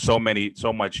there's so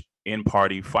much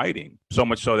in-party fighting, so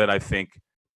much so that I think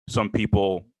some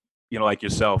people, like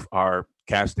yourself, are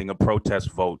casting a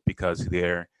protest vote because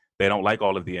they don't like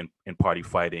all of the in-party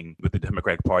fighting with the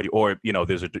Democratic Party, or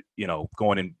there's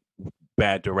going in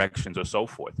bad directions or so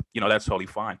forth. That's totally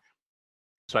fine.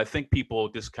 So I think people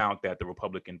discount that the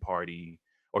Republican Party,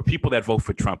 or people that vote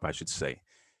for Trump, I should say,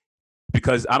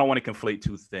 because I don't want to conflate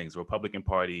two things: the Republican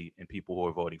Party and people who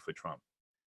are voting for Trump.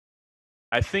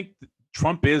 I think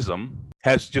Trumpism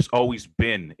has just always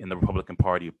been in the Republican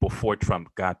Party before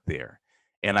Trump got there.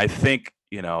 And I think,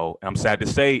 I'm sad to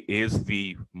say, is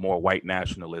the more white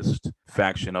nationalist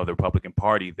faction of the Republican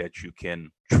Party that you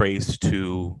can trace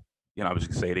to, I was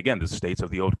going to say it again, the states of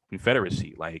the old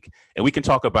Confederacy. And we can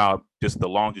talk about just the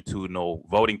longitudinal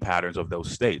voting patterns of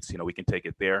those states. We can take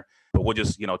it there, but we'll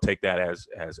just, take that as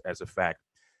a fact.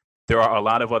 There are a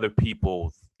lot of other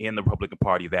people in the Republican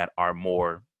Party that are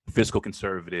more fiscal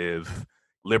conservative,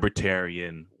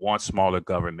 libertarian, want smaller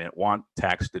government, want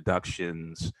tax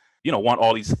deductions, want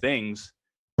all these things,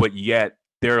 but yet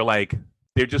they're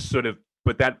just sort of,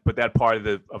 but that part of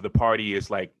the party is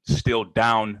like still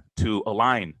down to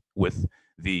align with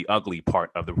the ugly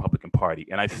part of the Republican Party.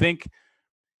 And I think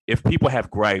if people have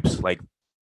gripes,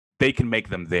 they can make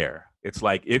them there. It's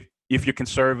like, if you're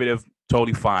conservative,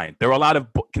 totally fine. There are a lot of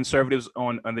conservatives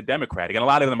on the Democratic, and a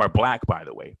lot of them are black, by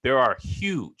the way. There are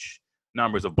huge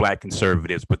numbers of black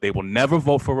conservatives, but they will never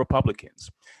vote for Republicans.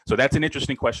 So that's an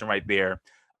interesting question right there.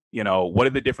 What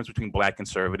are the difference between black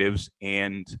conservatives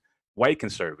and white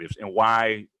conservatives, and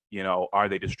why, are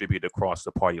they distributed across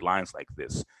the party lines like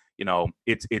this?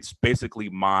 It's basically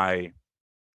my,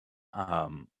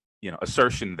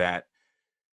 assertion that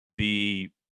the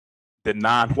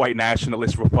non-white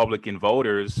nationalist Republican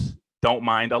voters don't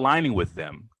mind aligning with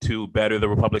them to better the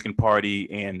Republican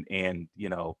Party and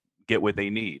get what they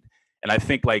need. And I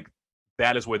think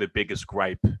that is where the biggest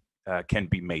gripe can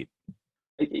be made.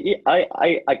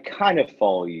 I kind of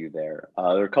follow you there. There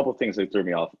are a couple of things that threw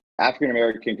me off. African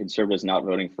American conservatives not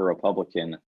voting for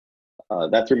Republican.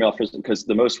 That threw me off because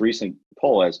the most recent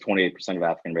poll has 28% of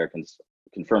African Americans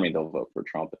confirming they'll vote for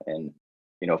Trump, and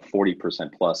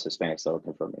 40% plus Hispanics that are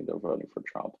confirming they're voting for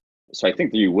Trump. So I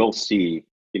think that you will see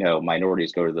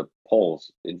minorities go to the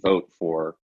polls and vote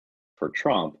for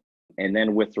Trump. And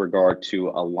then with regard to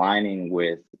aligning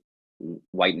with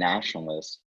white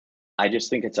nationalists, I just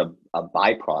think it's a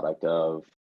byproduct of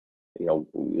the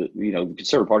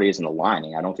Conservative Party isn't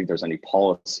aligning. I don't think there's any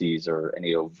policies or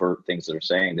any overt things that are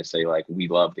saying to say we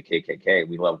love the KKK,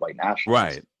 we love white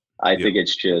nationalists. Right. I think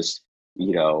it's just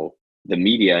the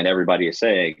media and everybody is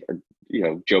saying,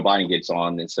 Joe Biden gets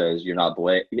on and says, you're not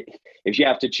black. If you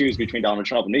have to choose between Donald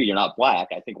Trump and me, you're not black.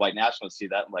 I think white nationalists see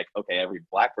that okay, every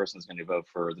black person is going to vote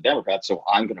for the Democrats, so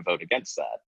I'm going to vote against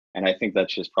that. And I think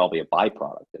that's just probably a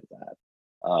byproduct of that.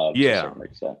 Yeah. To a certain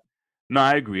extent. No,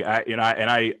 I agree.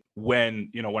 When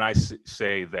I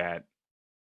say that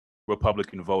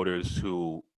Republican voters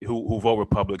who vote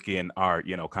Republican are,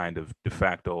 kind of de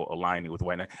facto aligning with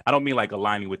white, I don't mean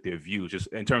aligning with their views, just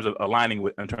in terms of aligning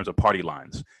in terms of party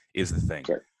lines is the thing.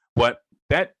 Sure. But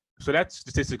that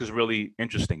statistic is really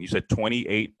interesting. You said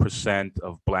 28%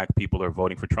 of black people are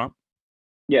voting for Trump?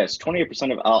 Yes,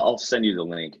 28% of, I'll send you the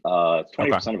link.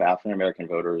 20% of African American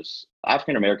voters,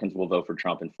 African Americans will vote for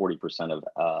Trump, and 41%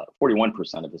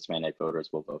 of Hispanic voters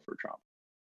will vote for Trump.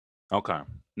 Okay.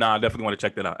 No, I definitely want to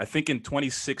check that out. I think in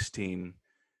 2016,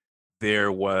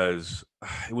 it was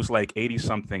 80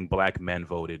 something black men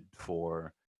voted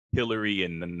for Hillary,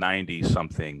 and the 90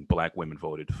 something black women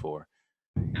voted for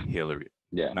Hillary.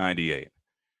 Yeah. 98.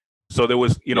 So there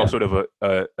was, sort of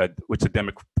which the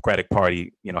Democratic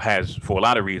Party, has, for a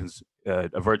lot of reasons,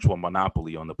 a virtual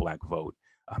monopoly on the black vote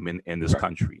in this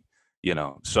country.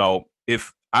 So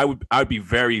if I'd be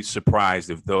very surprised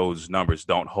if those numbers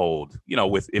don't hold.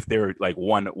 If they're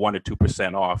 1 or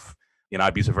 2% off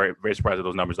I'd be very, very surprised if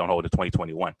those numbers don't hold in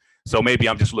 2021. So maybe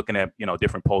I'm just looking at,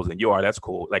 different polls than you are. That's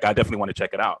cool. Like, I definitely want to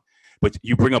check it out. But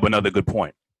you bring up another good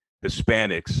point.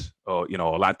 Hispanics, or,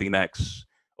 or Latinx,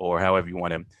 or however you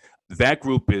want to, that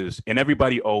group is, and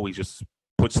everybody always just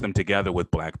puts them together with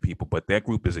Black people, but that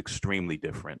group is extremely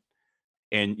different.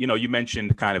 And, you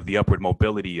mentioned kind of the upward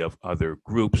mobility of other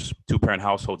groups, two-parent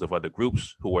households of other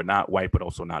groups who are not white, but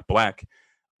also not Black.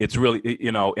 It's really,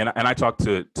 and I talked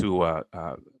to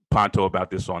Ponto about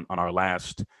this on our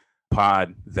last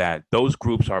pod, that those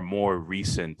groups are more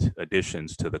recent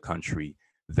additions to the country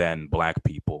than Black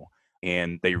people.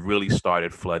 And they really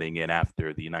started flooding in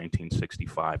after the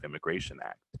 1965 Immigration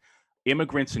Act.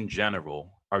 Immigrants in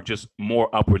general are just more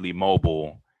upwardly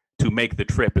mobile to make the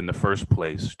trip in the first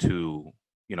place to,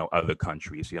 other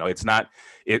countries. It's not,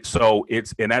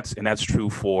 and that's true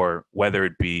for whether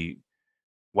it be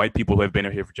white people who have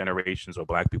been here for generations or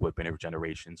Black people who have been here for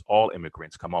generations. All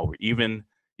immigrants come over, even,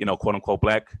 quote unquote,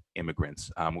 Black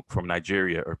immigrants from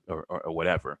Nigeria or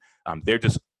whatever. They're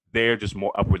just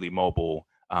more upwardly mobile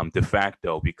de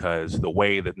facto, because the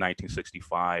way that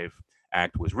 1965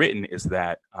 Act was written is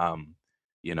that,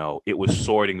 it was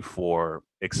sorting for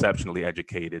exceptionally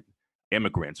educated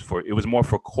immigrants. It was more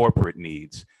for corporate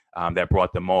needs that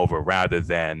brought them over, rather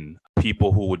than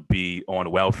people who would be on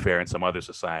welfare in some other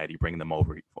society bringing them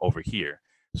over here.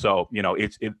 So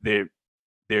they're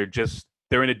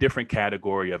in a different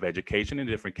category of education and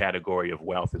a different category of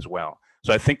wealth as well.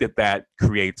 So I think that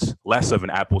creates less of an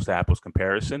apples to apples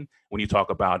comparison when you talk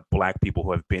about Black people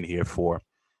who have been here for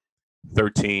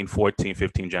 13, 14,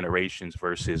 15 generations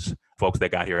versus folks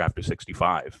that got here after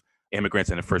 65, immigrants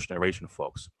and the first generation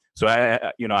folks. So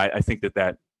I think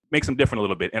that makes them different a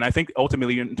little bit. And I think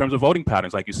ultimately, in terms of voting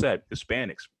patterns, like you said,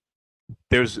 Hispanics,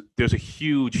 there's a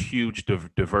huge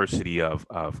diversity of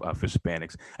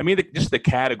Hispanics. I mean, just the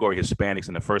category Hispanics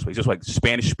in the first place, just like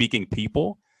Spanish speaking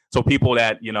people. So people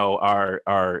that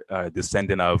are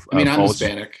descendant of. I mean, I'm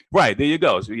Hispanic. Right, there you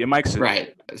go. So Mike's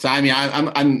right. So I mean,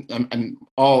 I'm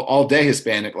all day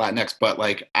Hispanic, Latinx, but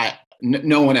like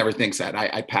no one ever thinks that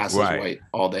I pass as white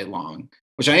all day long,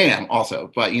 which I am also.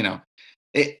 But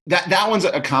that one's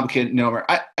a complicated number.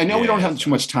 I know we don't have too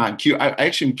much time. Q, I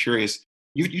actually am curious.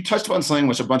 You touched upon something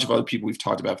which a bunch of other people we've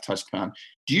talked about have touched upon.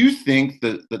 Do you think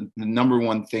the number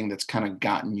one thing that's kind of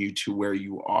gotten you to where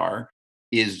you are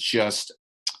is just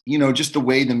the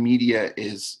way the media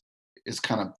is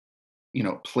kind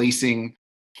of, placing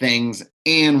things,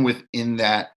 and within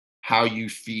that, how you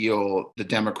feel the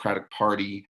Democratic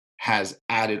Party has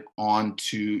added on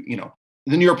to,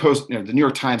 the New York Post, the New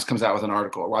York Times comes out with an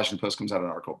article, or Washington Post comes out with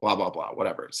an article, blah, blah, blah,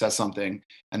 whatever. It says something,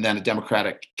 and then a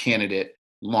Democratic candidate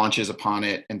launches upon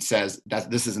it and says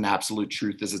that this is an absolute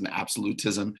truth, this is an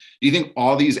absolutism. Do you think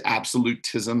all these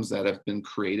absolutisms that have been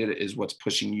created is what's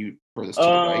pushing you furthest to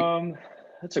the right?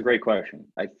 That's a great question.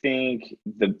 I think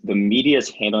the media's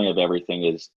handling of everything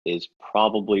is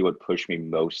probably what pushed me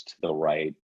most to the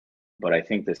right. But I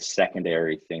think the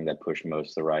secondary thing that pushed me most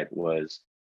to the right was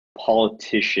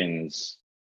politicians'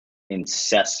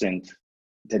 incessant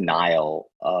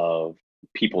denial of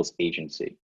people's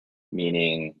agency,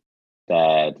 meaning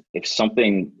that if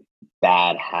something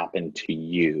bad happened to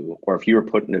you, or if you were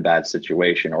put in a bad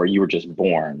situation, or you were just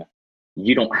born,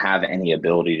 you don't have any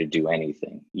ability to do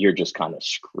anything. You're just kind of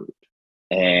screwed.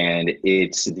 And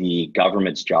it's the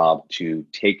government's job to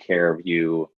take care of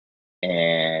you,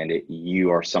 and you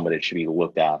are somebody that should be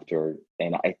looked after.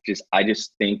 And I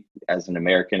just think, as an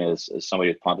American, as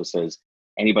somebody, as Ponto says,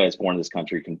 anybody that's born in this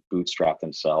country can bootstrap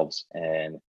themselves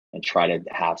and try to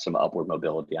have some upward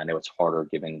mobility. I know it's harder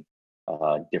given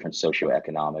different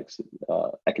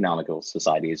economical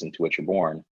societies into which you're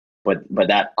born, but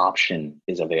that option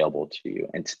is available to you.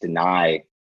 And to deny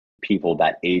people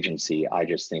that agency, I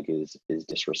just think is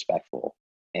disrespectful,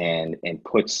 and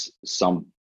puts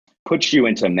you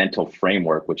into a mental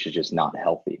framework which is just not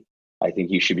healthy. I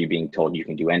think you should be being told you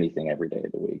can do anything every day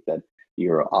of the week, that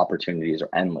your opportunities are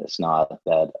endless, not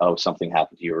that, oh, something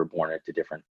happened to you, you're born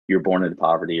into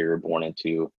poverty, you're born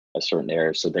into a certain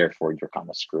area, so therefore you're kind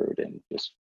of screwed, and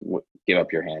just give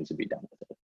up your hands and be done with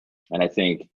it. And I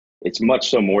think it's much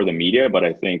so more the media, but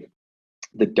I think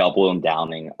the double and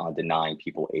downing on denying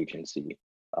people agency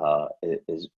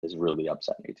is really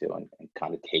upsetting me too, and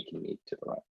kind of taking me to the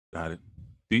right. Got it.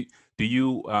 Do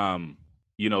you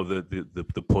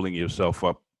the pulling yourself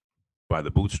up by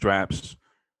the bootstraps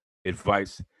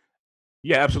advice?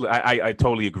 Yeah, absolutely. I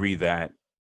totally agree that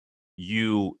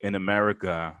you in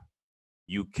America,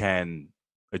 you can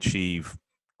achieve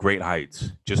great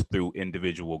heights just through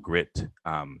individual grit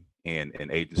and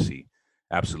agency.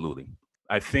 Absolutely.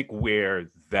 I think where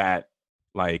that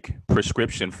like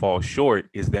prescription falls short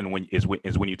is then when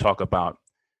you talk about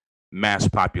mass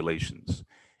populations,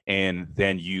 and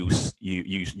then you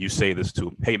say this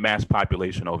to, hey, mass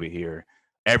population over here,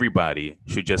 everybody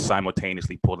should just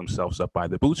simultaneously pull themselves up by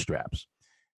the bootstraps.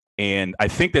 And I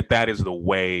think that is the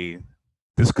way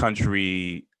this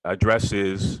country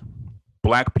addresses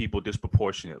Black people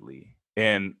disproportionately.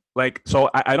 And like, so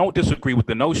I don't disagree with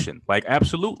the notion. Like,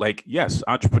 absolute, like, yes,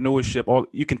 entrepreneurship. All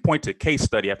you can point to case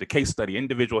study after case study,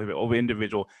 individual over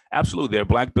individual. Absolutely, there are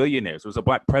Black billionaires. There was a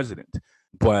Black president,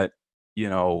 but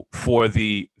for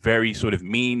the very sort of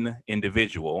mean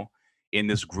individual in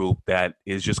this group that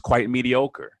is just quite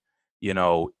mediocre,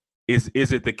 is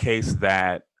it the case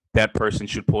that that person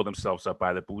should pull themselves up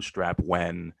by the bootstrap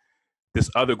when this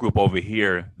other group over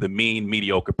here, the mean,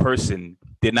 mediocre person,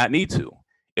 did not need to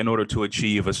in order to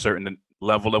achieve a certain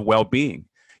level of well-being?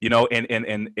 And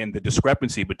the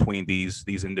discrepancy between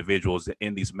these individuals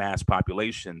in these mass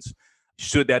populations,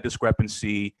 should that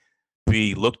discrepancy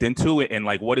be looked into, and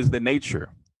like, what is the nature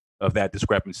of that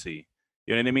discrepancy?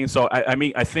 You know what I mean? So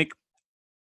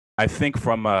I think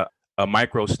from a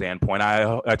micro standpoint,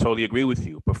 I totally agree with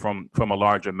you, but from a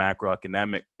larger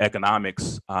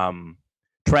economics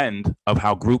trend of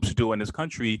how groups do in this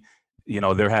country,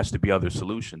 there has to be other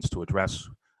solutions to address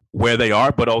where they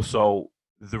are, but also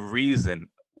the reason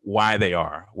why they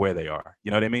are where they are.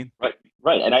 You know what I mean?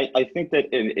 Right. And I think that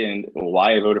in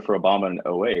why I voted for Obama in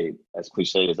 '08, as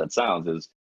cliche as that sounds, is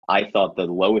I thought the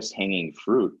lowest hanging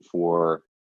fruit for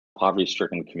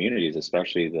poverty-stricken communities,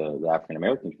 especially the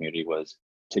African-American community, was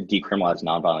to decriminalize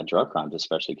nonviolent drug crimes,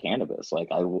 especially cannabis. Like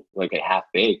a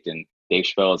half-baked, and Dave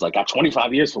Chappelle is like, got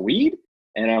 25 years for weed?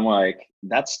 And I'm like,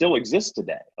 that still exists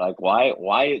today. Like,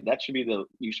 why that should be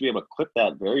you should be able to clip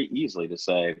that very easily to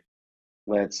say,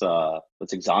 let's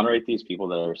exonerate these people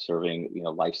that are serving,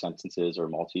 life sentences or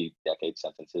multi-decade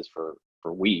sentences for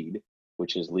weed,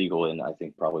 which is legal in, I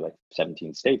think, probably like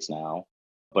 17 states now.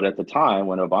 But at the time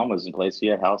when Obama was in place, he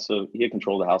had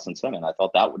control of the House and Senate. And I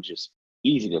thought that would just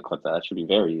easy to clip that. That should be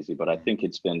very easy. But I think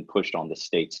it's been pushed on the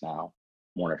states now,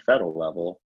 more on a federal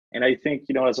level. And I think,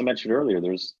 as I mentioned earlier,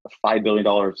 there's a $5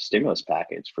 billion stimulus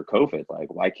package for COVID.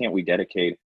 Like, why can't we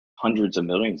dedicate hundreds of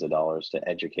millions of dollars to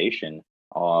education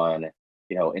on,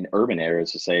 in urban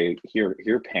areas, to say, here,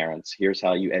 parents, here's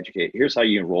how you educate, here's how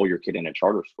you enroll your kid in a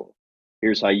charter school.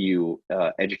 Here's how you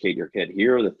educate your kid.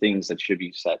 Here are the things that should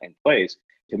be set in place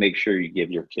to make sure you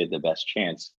give your kid the best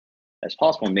chance as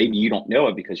possible. Maybe you don't know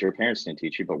it because your parents didn't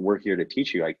teach you, but we're here to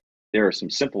teach you. Like, there are some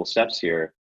simple steps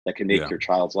here that can make your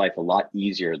child's life a lot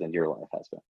easier than your life has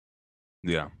been.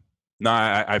 Yeah. No,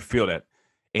 I feel that.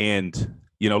 And,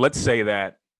 let's say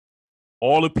that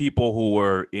all the people who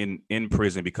were in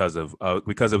prison because of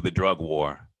the drug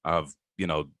war of,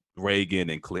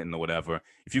 Reagan and Clinton or whatever,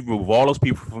 if you remove all those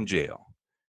people from jail,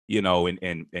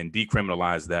 and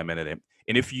decriminalize them, and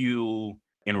if you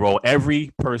enroll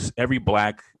every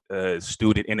Black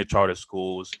student in the charter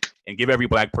schools and give every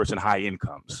Black person high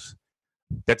incomes,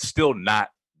 that's still not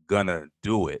gonna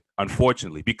do it,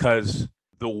 unfortunately, because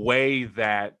the way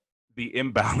that the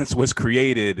imbalance was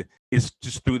created is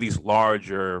just through these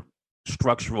larger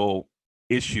structural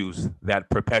issues that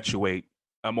perpetuate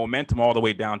a momentum all the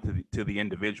way down to the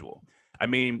individual. I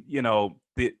mean,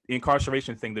 the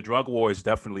incarceration thing, the drug war is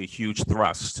definitely a huge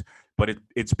thrust, but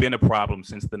it's been a problem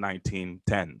since the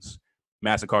 1910s,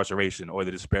 mass incarceration, or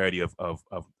the disparity of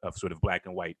sort of Black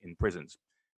and white in prisons.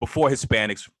 Before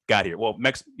Hispanics got here, well,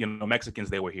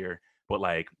 Mexicans, they were here, but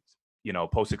like,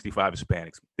 post 65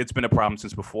 Hispanics, it's been a problem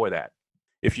since before that.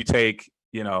 If you take,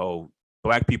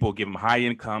 Black people, give them high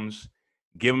incomes,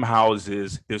 give them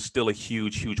houses, there's still a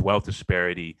huge wealth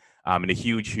disparity, and a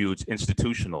huge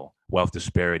institutional wealth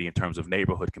disparity in terms of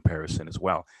neighborhood comparison as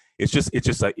well. It's just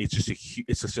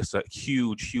a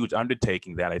huge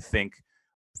undertaking that I think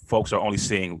folks are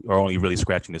only really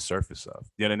scratching the surface of.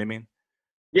 You know what I mean?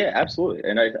 Yeah, absolutely.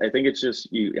 And I think it's just,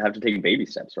 you have to take baby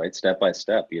steps, right? Step by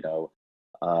step,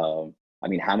 I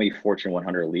mean, how many Fortune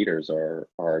 100 leaders are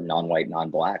non-white,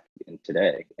 non-Black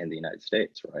today in the United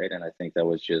States, right? And I think that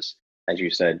was just, as you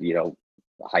said,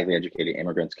 highly educated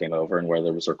immigrants came over, and where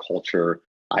there was their culture.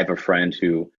 I have a friend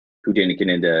who didn't get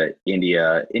into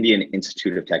Indian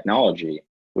Institute of Technology,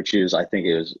 which is, I think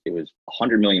it was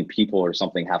 100 million people or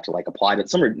something have to like apply to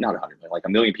somewhere, not 100 million, like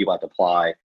 1 million people have to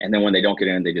apply. And then when they don't get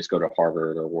in, they just go to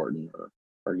Harvard or Wharton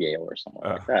or Yale or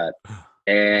somewhere like that.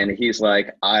 And he's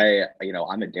like, I'm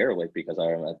a derelict because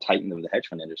I'm a titan of the hedge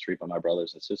fund industry, but my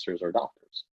brothers and sisters are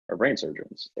doctors or brain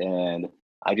surgeons. And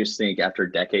I just think after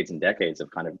decades and decades of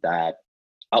kind of that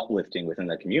uplifting within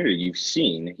the community, you've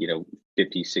seen,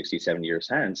 50, 60, 70 years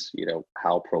hence,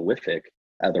 how prolific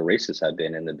other races have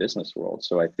been in the business world.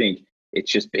 So I think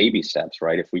it's just baby steps,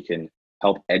 right? If we can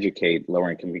help educate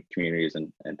lower income communities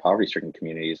and poverty stricken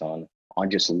communities on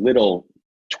just little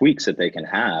tweaks that they can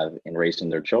have in raising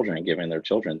their children and giving their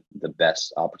children the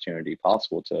best opportunity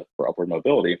possible for upward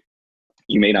mobility,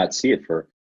 you may not see it for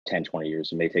 10, 20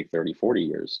 years. It may take 30, 40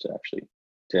 years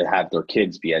to have their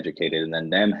kids be educated and then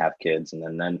them have kids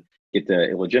and then get the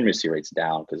illegitimacy rates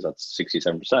down, because that's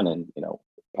 67% in,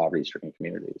 poverty stricken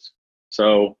communities.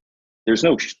 So there's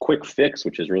no quick fix,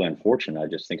 which is really unfortunate. I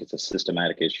just think it's a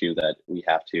systematic issue that we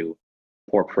have to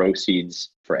pour proceeds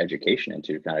for education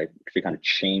into to kind of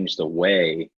change the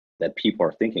way that people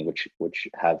are thinking, which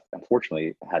have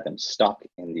unfortunately had them stuck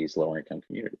in these lower income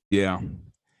communities. Yeah,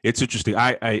 it's interesting.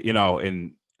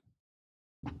 And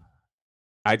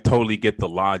I totally get the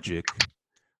logic,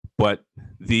 but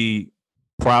the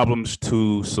problems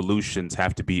to solutions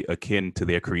have to be akin to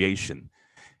their creation.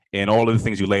 And all of the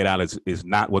things you laid out is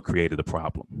not what created the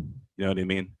problem. You know what I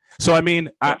mean? So,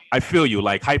 I feel you,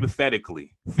 like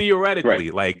hypothetically, theoretically,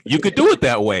 right. Like you could do it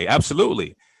that way.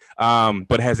 Absolutely.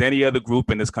 But has any other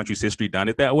group in this country's history done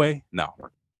it that way? No.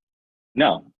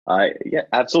 Yeah,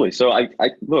 absolutely. So I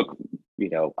look,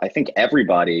 I think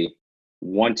everybody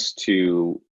wants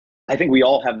to, I think we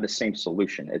all have the same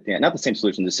solution at the end, not the same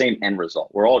solution, the same end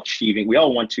result. We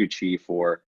all want to achieve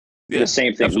for the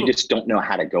same thing. Absolutely. We just don't know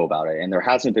how to go about it. And there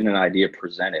hasn't been an idea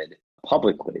presented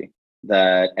publicly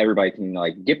that everybody can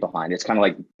get behind. It's kind of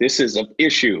like, this is an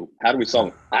issue. How do we solve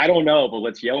it? I don't know, but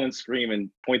let's yell and scream and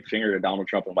point the finger at Donald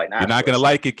Trump and white nationalists. You're not going to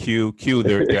like it, Q.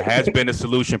 There has been a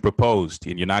solution proposed,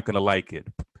 and you're not going to like it.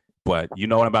 But you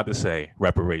know what I'm about to say,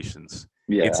 reparations.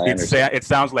 Yeah, it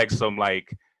sounds like some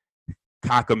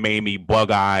cockamamie,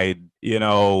 bug-eyed,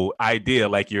 idea,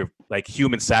 like you're like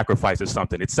human sacrifice or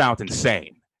something. It sounds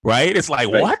insane, right? It's like,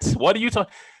 right. What are you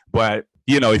talking? But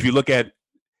if you look at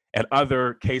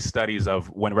other case studies of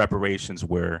when reparations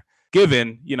were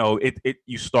given,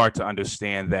 you start to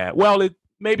understand that, well,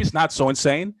 maybe it's not so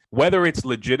insane, whether it's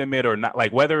legitimate or not,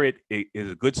 like whether it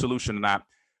is a good solution or not,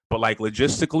 but like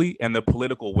logistically and the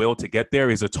political will to get there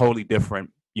is a totally different,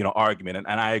 argument.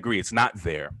 And I agree, it's not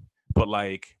there, but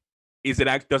like, does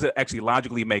it actually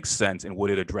logically make sense, and would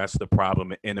it address the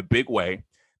problem in a big way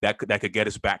that could get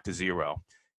us back to zero?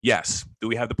 Yes. Do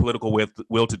we have the political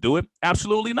will to do it?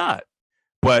 Absolutely not.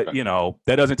 But,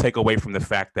 that doesn't take away from the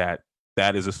fact that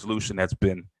that is a solution that's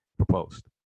been proposed.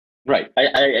 Right.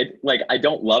 I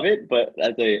don't love it, but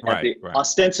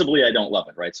ostensibly I don't love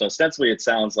it. Right. So ostensibly it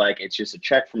sounds like it's just a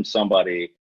check from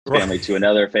somebody family to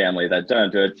another family that done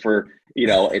it for,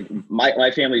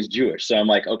 my family's Jewish. So I'm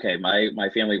like, okay, my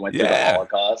family went through the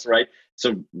Holocaust. Right.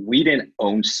 So we didn't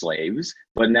own slaves,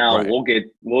 but now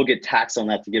we'll get taxed on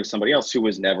that to give somebody else who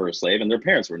was never a slave and their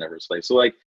parents were never a slave. So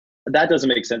that doesn't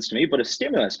make sense to me. But a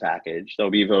stimulus package that'll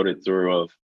be voted through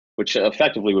which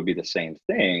effectively would be the same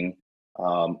thing,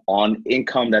 on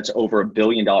income that's over $1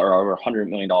 billion or over $100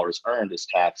 million earned is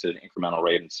taxed at an incremental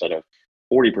rate instead of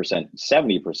 40%,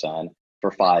 70% for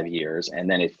 5 years, and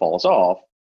then it falls off.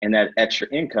 And that extra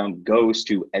income goes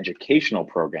to educational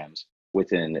programs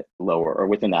within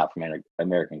the African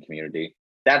American community.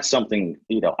 That's something,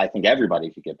 I think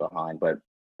everybody could get behind. But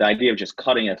the idea of just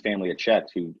cutting a family a check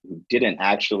who didn't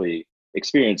actually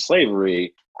experience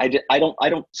slavery, I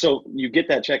don't. So you get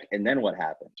that check, and then what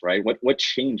happens, right? What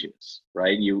changes,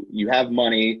 right? You have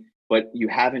money, but you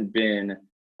haven't been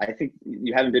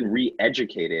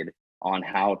re-educated on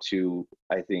how to,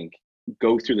 I think,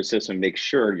 go through the system, make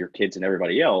sure your kids and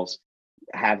everybody else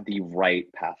have the right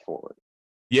path forward.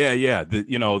 Yeah.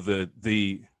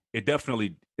 It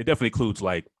definitely includes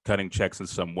like cutting checks in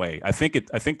some way. I think it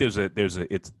is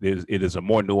a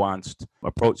more nuanced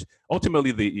approach.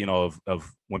 Ultimately,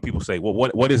 of when people say, well,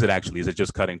 what is it actually? Is it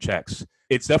just cutting checks?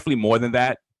 It's definitely more than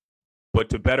that. But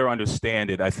to better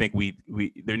understand it, I think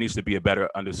there needs to be a better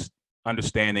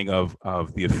understanding of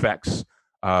the effects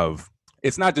of.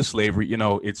 It's not just slavery,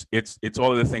 it's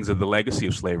all of the things of the legacy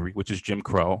of slavery, which is Jim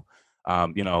Crow,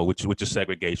 which is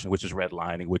segregation, which is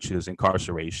redlining, which is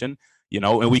incarceration,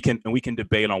 and we can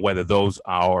debate on whether those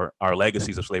are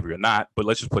legacies of slavery or not. But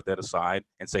let's just put that aside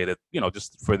and say that,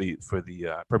 just for the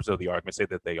purpose of the argument, say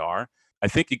that they are. I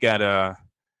think you gotta,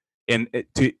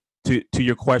 to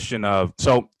your question of,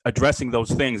 so addressing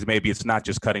those things, maybe it's not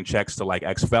just cutting checks to like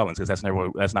ex-felons, because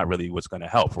that's not really what's going to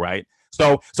help, right?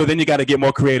 So then you got to get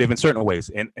more creative in certain ways,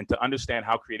 and to understand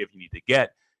how creative you need to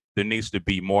get, there needs to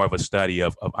be more of a study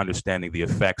of understanding the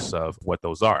effects of what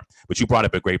those are. But you brought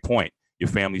up a great point. Your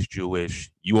family's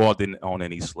Jewish. You all didn't own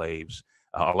any slaves.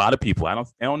 A lot of people, I don't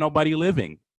know nobody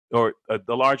living or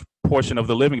the large portion of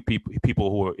the living people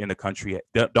who are in the country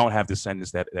don't have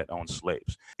descendants that own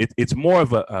slaves. It's more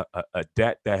of a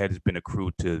debt that has been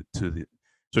accrued to the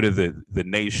sort of the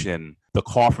nation, the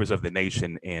coffers of the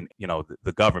nation, and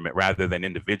the government rather than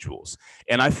individuals.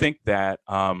 And I think that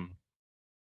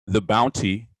the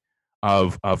bounty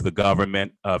of the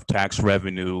government, of tax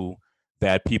revenue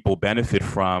that people benefit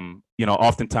from,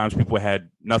 oftentimes people had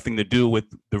nothing to do with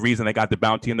the reason they got the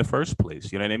bounty in the first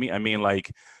place. You know what I mean? I mean,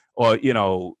 like, or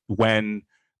when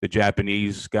the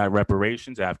Japanese got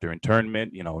reparations after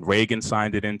internment, Reagan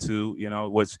signed it into,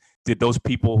 did those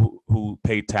people who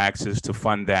paid taxes to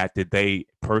fund that, did they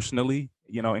personally,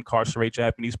 incarcerate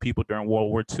Japanese people during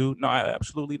World War II? No,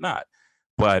 absolutely not.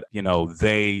 But,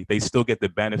 they still get the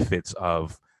benefits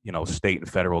of, state and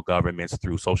federal governments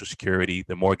through Social Security,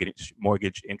 the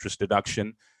mortgage interest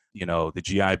deduction, the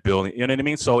GI Bill, you know what I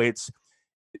mean? So it's,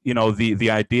 the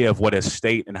idea of what a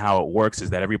state and how it works is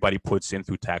that everybody puts in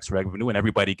through tax revenue and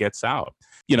everybody gets out.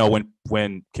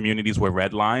 When communities were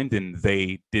redlined and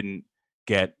they didn't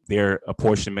get their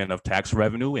apportionment of tax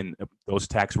revenue, and those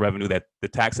tax revenue, that the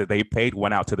tax that they paid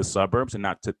went out to the suburbs and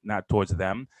not towards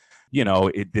them.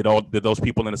 Did those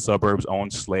people in the suburbs own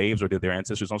slaves, or did their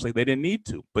ancestors own slaves? They didn't need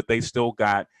to, but they still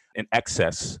got an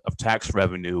excess of tax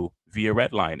revenue via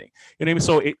redlining. You know what I mean?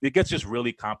 So it gets just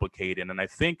really complicated. And I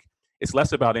think it's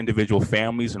less about individual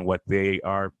families and what they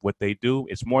do.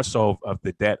 It's more so of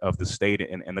the debt of the state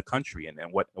and the country, and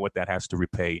what that has to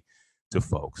repay to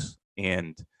folks.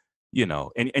 And,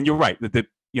 and you're right.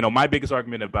 My biggest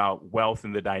argument about wealth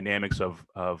and the dynamics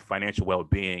of financial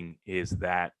well-being is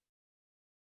that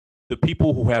the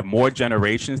people who have more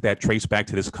generations that trace back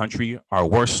to this country are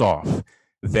worse off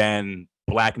than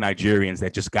Black Nigerians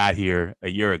that just got here a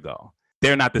year ago.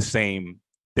 They're not the same.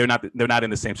 They're not in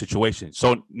the same situation.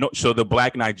 So the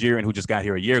Black Nigerian who just got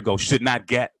here a year ago should not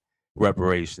get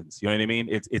reparations. You know what I mean?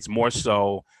 It's more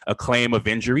so a claim of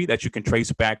injury that you can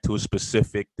trace back to a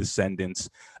specific descendants,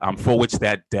 for which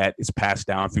that debt is passed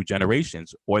down through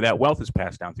generations, or that wealth is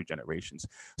passed down through generations.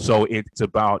 So it's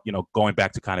about, going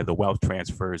back to kind of the wealth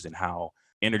transfers and how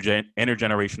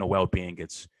intergenerational well-being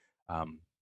gets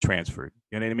transferred.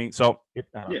 You know what I mean? So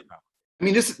I don't know. I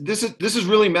mean, this is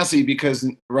really messy because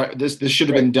this should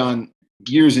have been done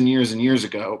years and years and years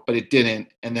ago, but it didn't.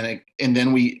 And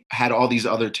then we had all these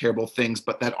other terrible things,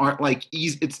 but that aren't like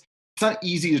easy. It's not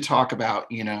easy to talk about.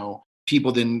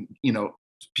 People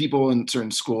in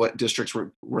certain school districts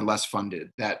were less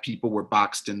funded, that people were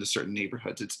boxed into certain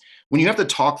neighborhoods. It's when you have to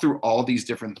talk through all these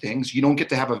different things, you don't get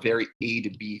to have a very A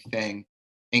to B thing.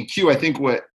 And Q, I think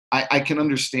what I can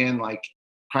understand, like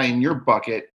probably in your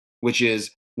bucket, which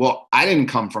is, well, I didn't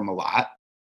come from a lot.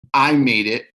 I made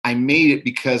it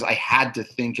because I had to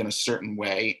think in a certain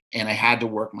way and I had to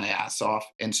work my ass off.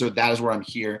 And so that is where I'm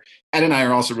here. Ed and I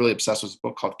are also really obsessed with a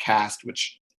book called Caste,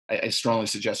 which I strongly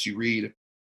suggest you read,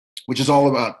 which is all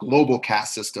about global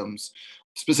caste systems.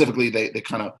 Specifically, they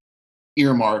kind of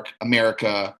earmark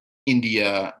America,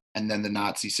 India, and then the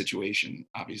Nazi situation,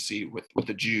 obviously, with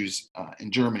the Jews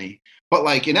in Germany. But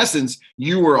like, in essence,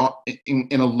 you were in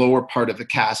a lower part of the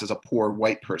caste as a poor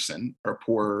white person or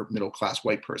poor middle-class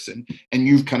white person, and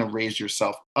you've kind of raised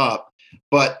yourself up.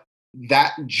 But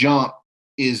that jump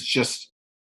is just,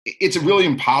 it's really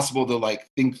impossible to like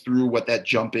think through what that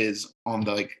jump is on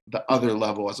the other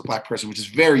level as a Black person, which is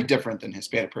very different than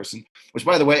Hispanic person, which,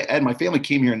 by the way, Ed, my family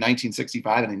came here in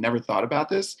 1965 and they never thought about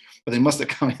this, but they must have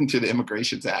come into the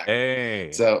Immigrations Act.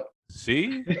 Hey, so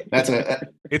see, that's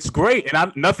it's great. And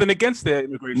I'm nothing against the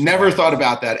Immigration never Act. thought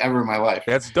about that ever in my life.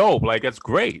 That's dope. Like, that's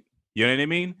great. You know what I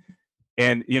mean?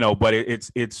 And, but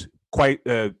it's quite,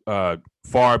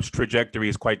 Farb's trajectory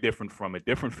is quite different from a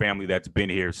different family that's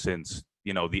been here since,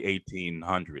 the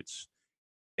 1800s.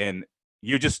 And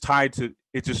you're just tied to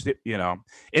it, just,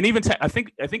 and even I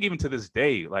think even to this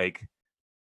day, like,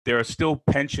 there are still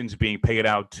pensions being paid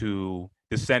out to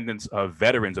descendants of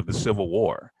veterans of the Civil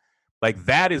War. Like,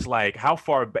 that is like, how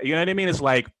far back, you know what I mean? It's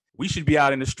like, we should be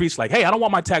out in the streets like, hey, I don't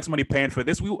want my tax money paying for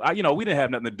this. We didn't have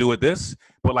nothing to do with this.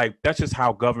 But like, that's just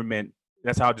how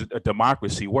that's how a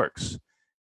democracy works.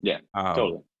 Yeah,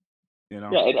 totally. Yeah,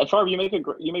 Farb, you make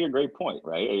a great point,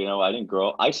 right? I didn't grow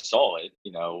up. I saw it.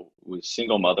 With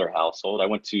single mother household. I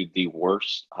went to the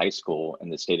worst high school in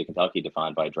the state of Kentucky,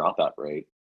 defined by dropout rate,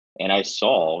 and I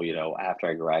saw, after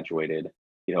I graduated,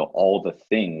 all the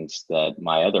things that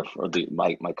my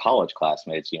college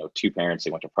classmates, two parents,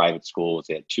 they went to private schools,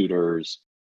 they had tutors,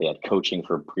 they had coaching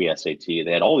for pre-SAT,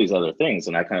 they had all these other things,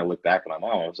 and I kind of looked back at my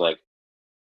mom. I was like,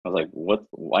 I was like, what,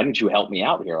 why didn't you help me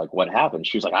out here? Like, what happened?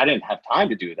 She was like, I didn't have time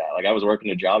to do that. Like, I was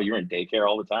working a job. You were in daycare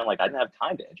all the time. Like, I didn't have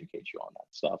time to educate you on that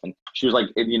stuff. And she was like,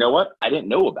 and you know what? I didn't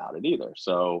know about it either.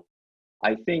 So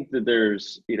I think that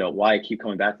there's, why I keep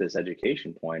coming back to this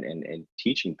education point and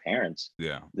teaching parents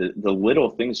the little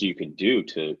things you can do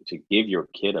to give your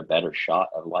kid a better shot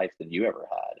of life than you ever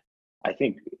had, I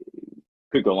think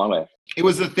could go a long way. It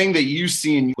was the thing that you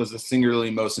seen was the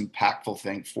singularly most impactful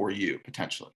thing for you,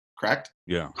 potentially. Correct?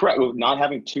 Yeah. Correct. Not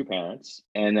having two parents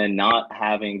and then not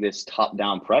having this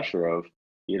top-down pressure of,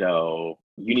 you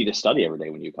need to study every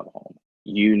day when you come home.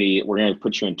 We're going to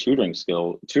put you in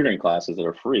tutoring classes that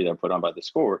are free. They're put on by the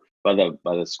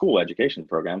school education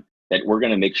program, that we're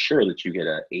going to make sure that you get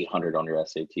a 800 on your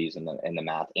SATs in the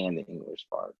math and the English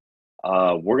part.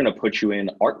 We're going to put you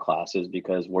in art classes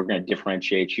because we're going to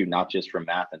differentiate you not just from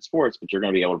math and sports, but you're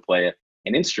going to be able to play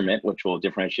an instrument, which will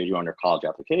differentiate you on your college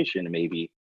application and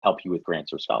maybe help you with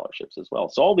grants or scholarships as well.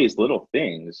 So all these little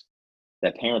things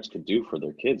that parents could do for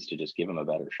their kids to just give them a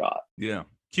better shot. Yeah.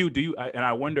 Q, and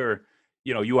I wonder,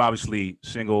 you obviously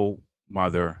single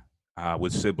mother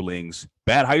with siblings,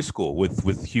 bad high school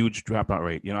with huge dropout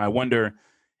rate. I wonder,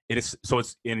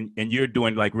 and you're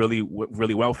doing like really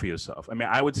well for yourself. I mean,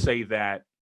 I would say that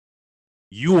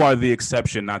you are the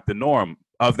exception, not the norm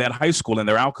of that high school and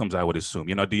their outcomes, I would assume.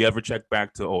 Do you ever check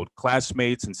back to old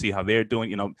classmates and see how they're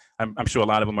doing? I'm sure a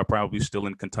lot of them are probably still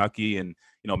in Kentucky and,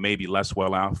 maybe less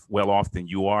well off than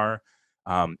you are.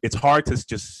 It's hard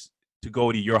to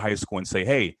go to your high school and say,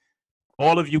 hey,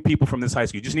 all of you people from this high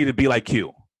school, you just need to be like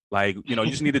Q. Like, you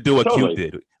just need to do what Totally.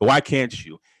 Q did. Why can't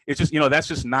you? It's just, that's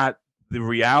just not the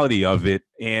reality of it.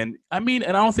 And I mean,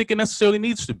 and I don't think it necessarily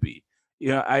needs to be.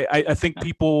 I think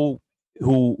people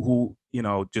who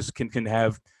just can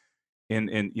have in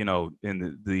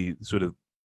the sort of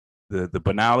the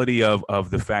banality of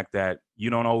the fact that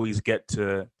you don't always get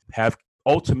to have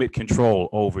ultimate control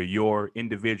over your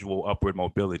individual upward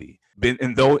mobility.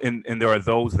 And there are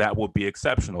those that will be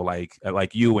exceptional, like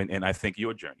you and I think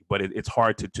your journey. But it's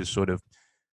hard to sort of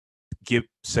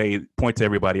point to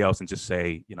everybody else and just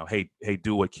say, hey,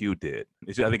 do what Q did.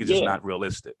 I think it's just not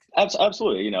realistic.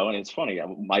 Absolutely. And it's funny.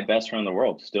 My best friend in the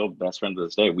world, still best friend to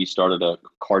this day, we started a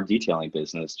car detailing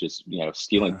business, just,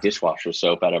 stealing dishwasher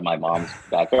soap out of my mom's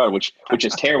backyard, which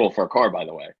is terrible for a car, by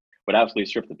the way, but absolutely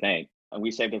stripped the paint. And we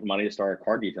saved up money to start a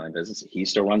car detailing business. He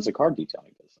still runs a car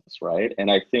detailing business, right? And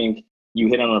I think you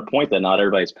hit on a point that not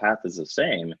everybody's path is the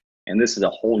same. And this is a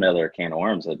whole nother can of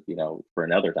worms that, for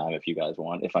another time, if you guys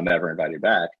want, if I'm ever invited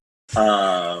back,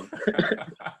 I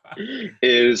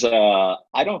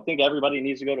don't think everybody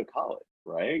needs to go to college,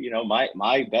 right?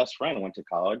 My best friend went to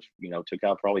college, took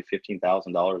out probably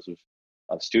 $15,000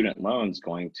 of student loans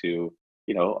going to,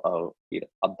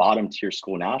 a bottom tier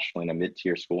school nationally and a mid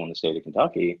tier school in the state of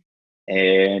Kentucky.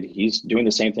 And he's doing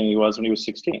the same thing he was when he was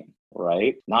 16,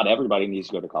 right? Not everybody needs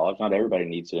to go to college. Not everybody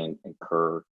needs to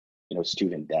incur,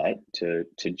 student debt to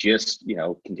just,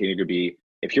 continue to be.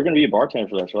 If you're going to be a bartender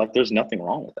for the rest of your life, there's nothing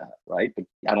wrong with that, right? But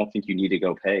I don't think you need to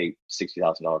go pay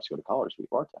 $60,000 to go to college to be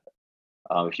a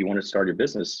bartender. If you want to start your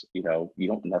business, you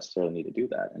don't necessarily need to do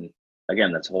that. And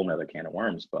again, that's a whole nother can of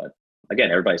worms. But again,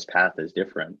 everybody's path is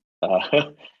different.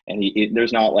 And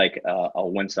there's not like a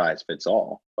one size fits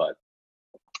all. But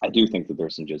I do think that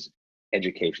there's some just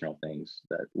educational things,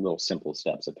 that little simple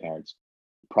steps that parents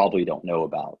probably don't know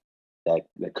about that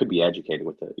could be educated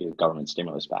with the government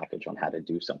stimulus package on how to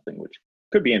do something, which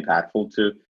could be impactful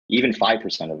to even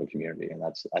 5% of a community. And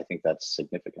I think that's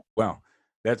significant. Wow.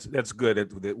 That's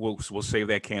good. We'll save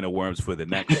that can of worms for the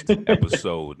next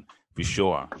episode for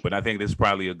sure. But I think this is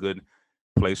probably a good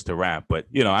place to wrap. But,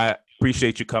 I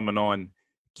appreciate you coming on,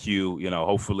 Q.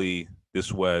 Hopefully this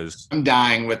was. I'm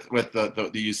dying with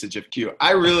the usage of Q.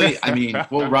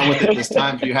 We'll run with it this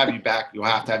time. If you have you back, you'll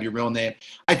have to have your real name.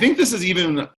 I think this is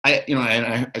even, and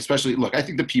I especially, look, I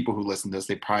think the people who listen to this,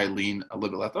 they probably lean a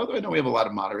little left, although I know we have a lot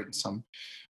of moderate and some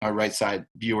right side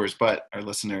viewers, but our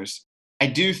listeners, I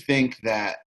do think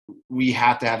that we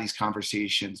have to have these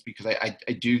conversations because I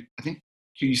think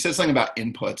you said something about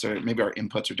inputs, or maybe our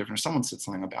inputs are different. Someone said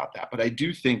something about that, but I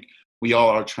do think we all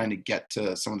are trying to get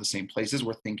to some of the same places.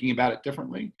 We're thinking about it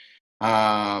differently.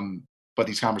 But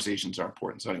these conversations are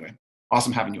important. So anyway,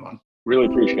 awesome having you on. Really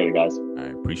appreciate it, guys. I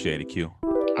appreciate it, Q.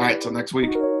 All right, till next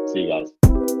week. See you guys.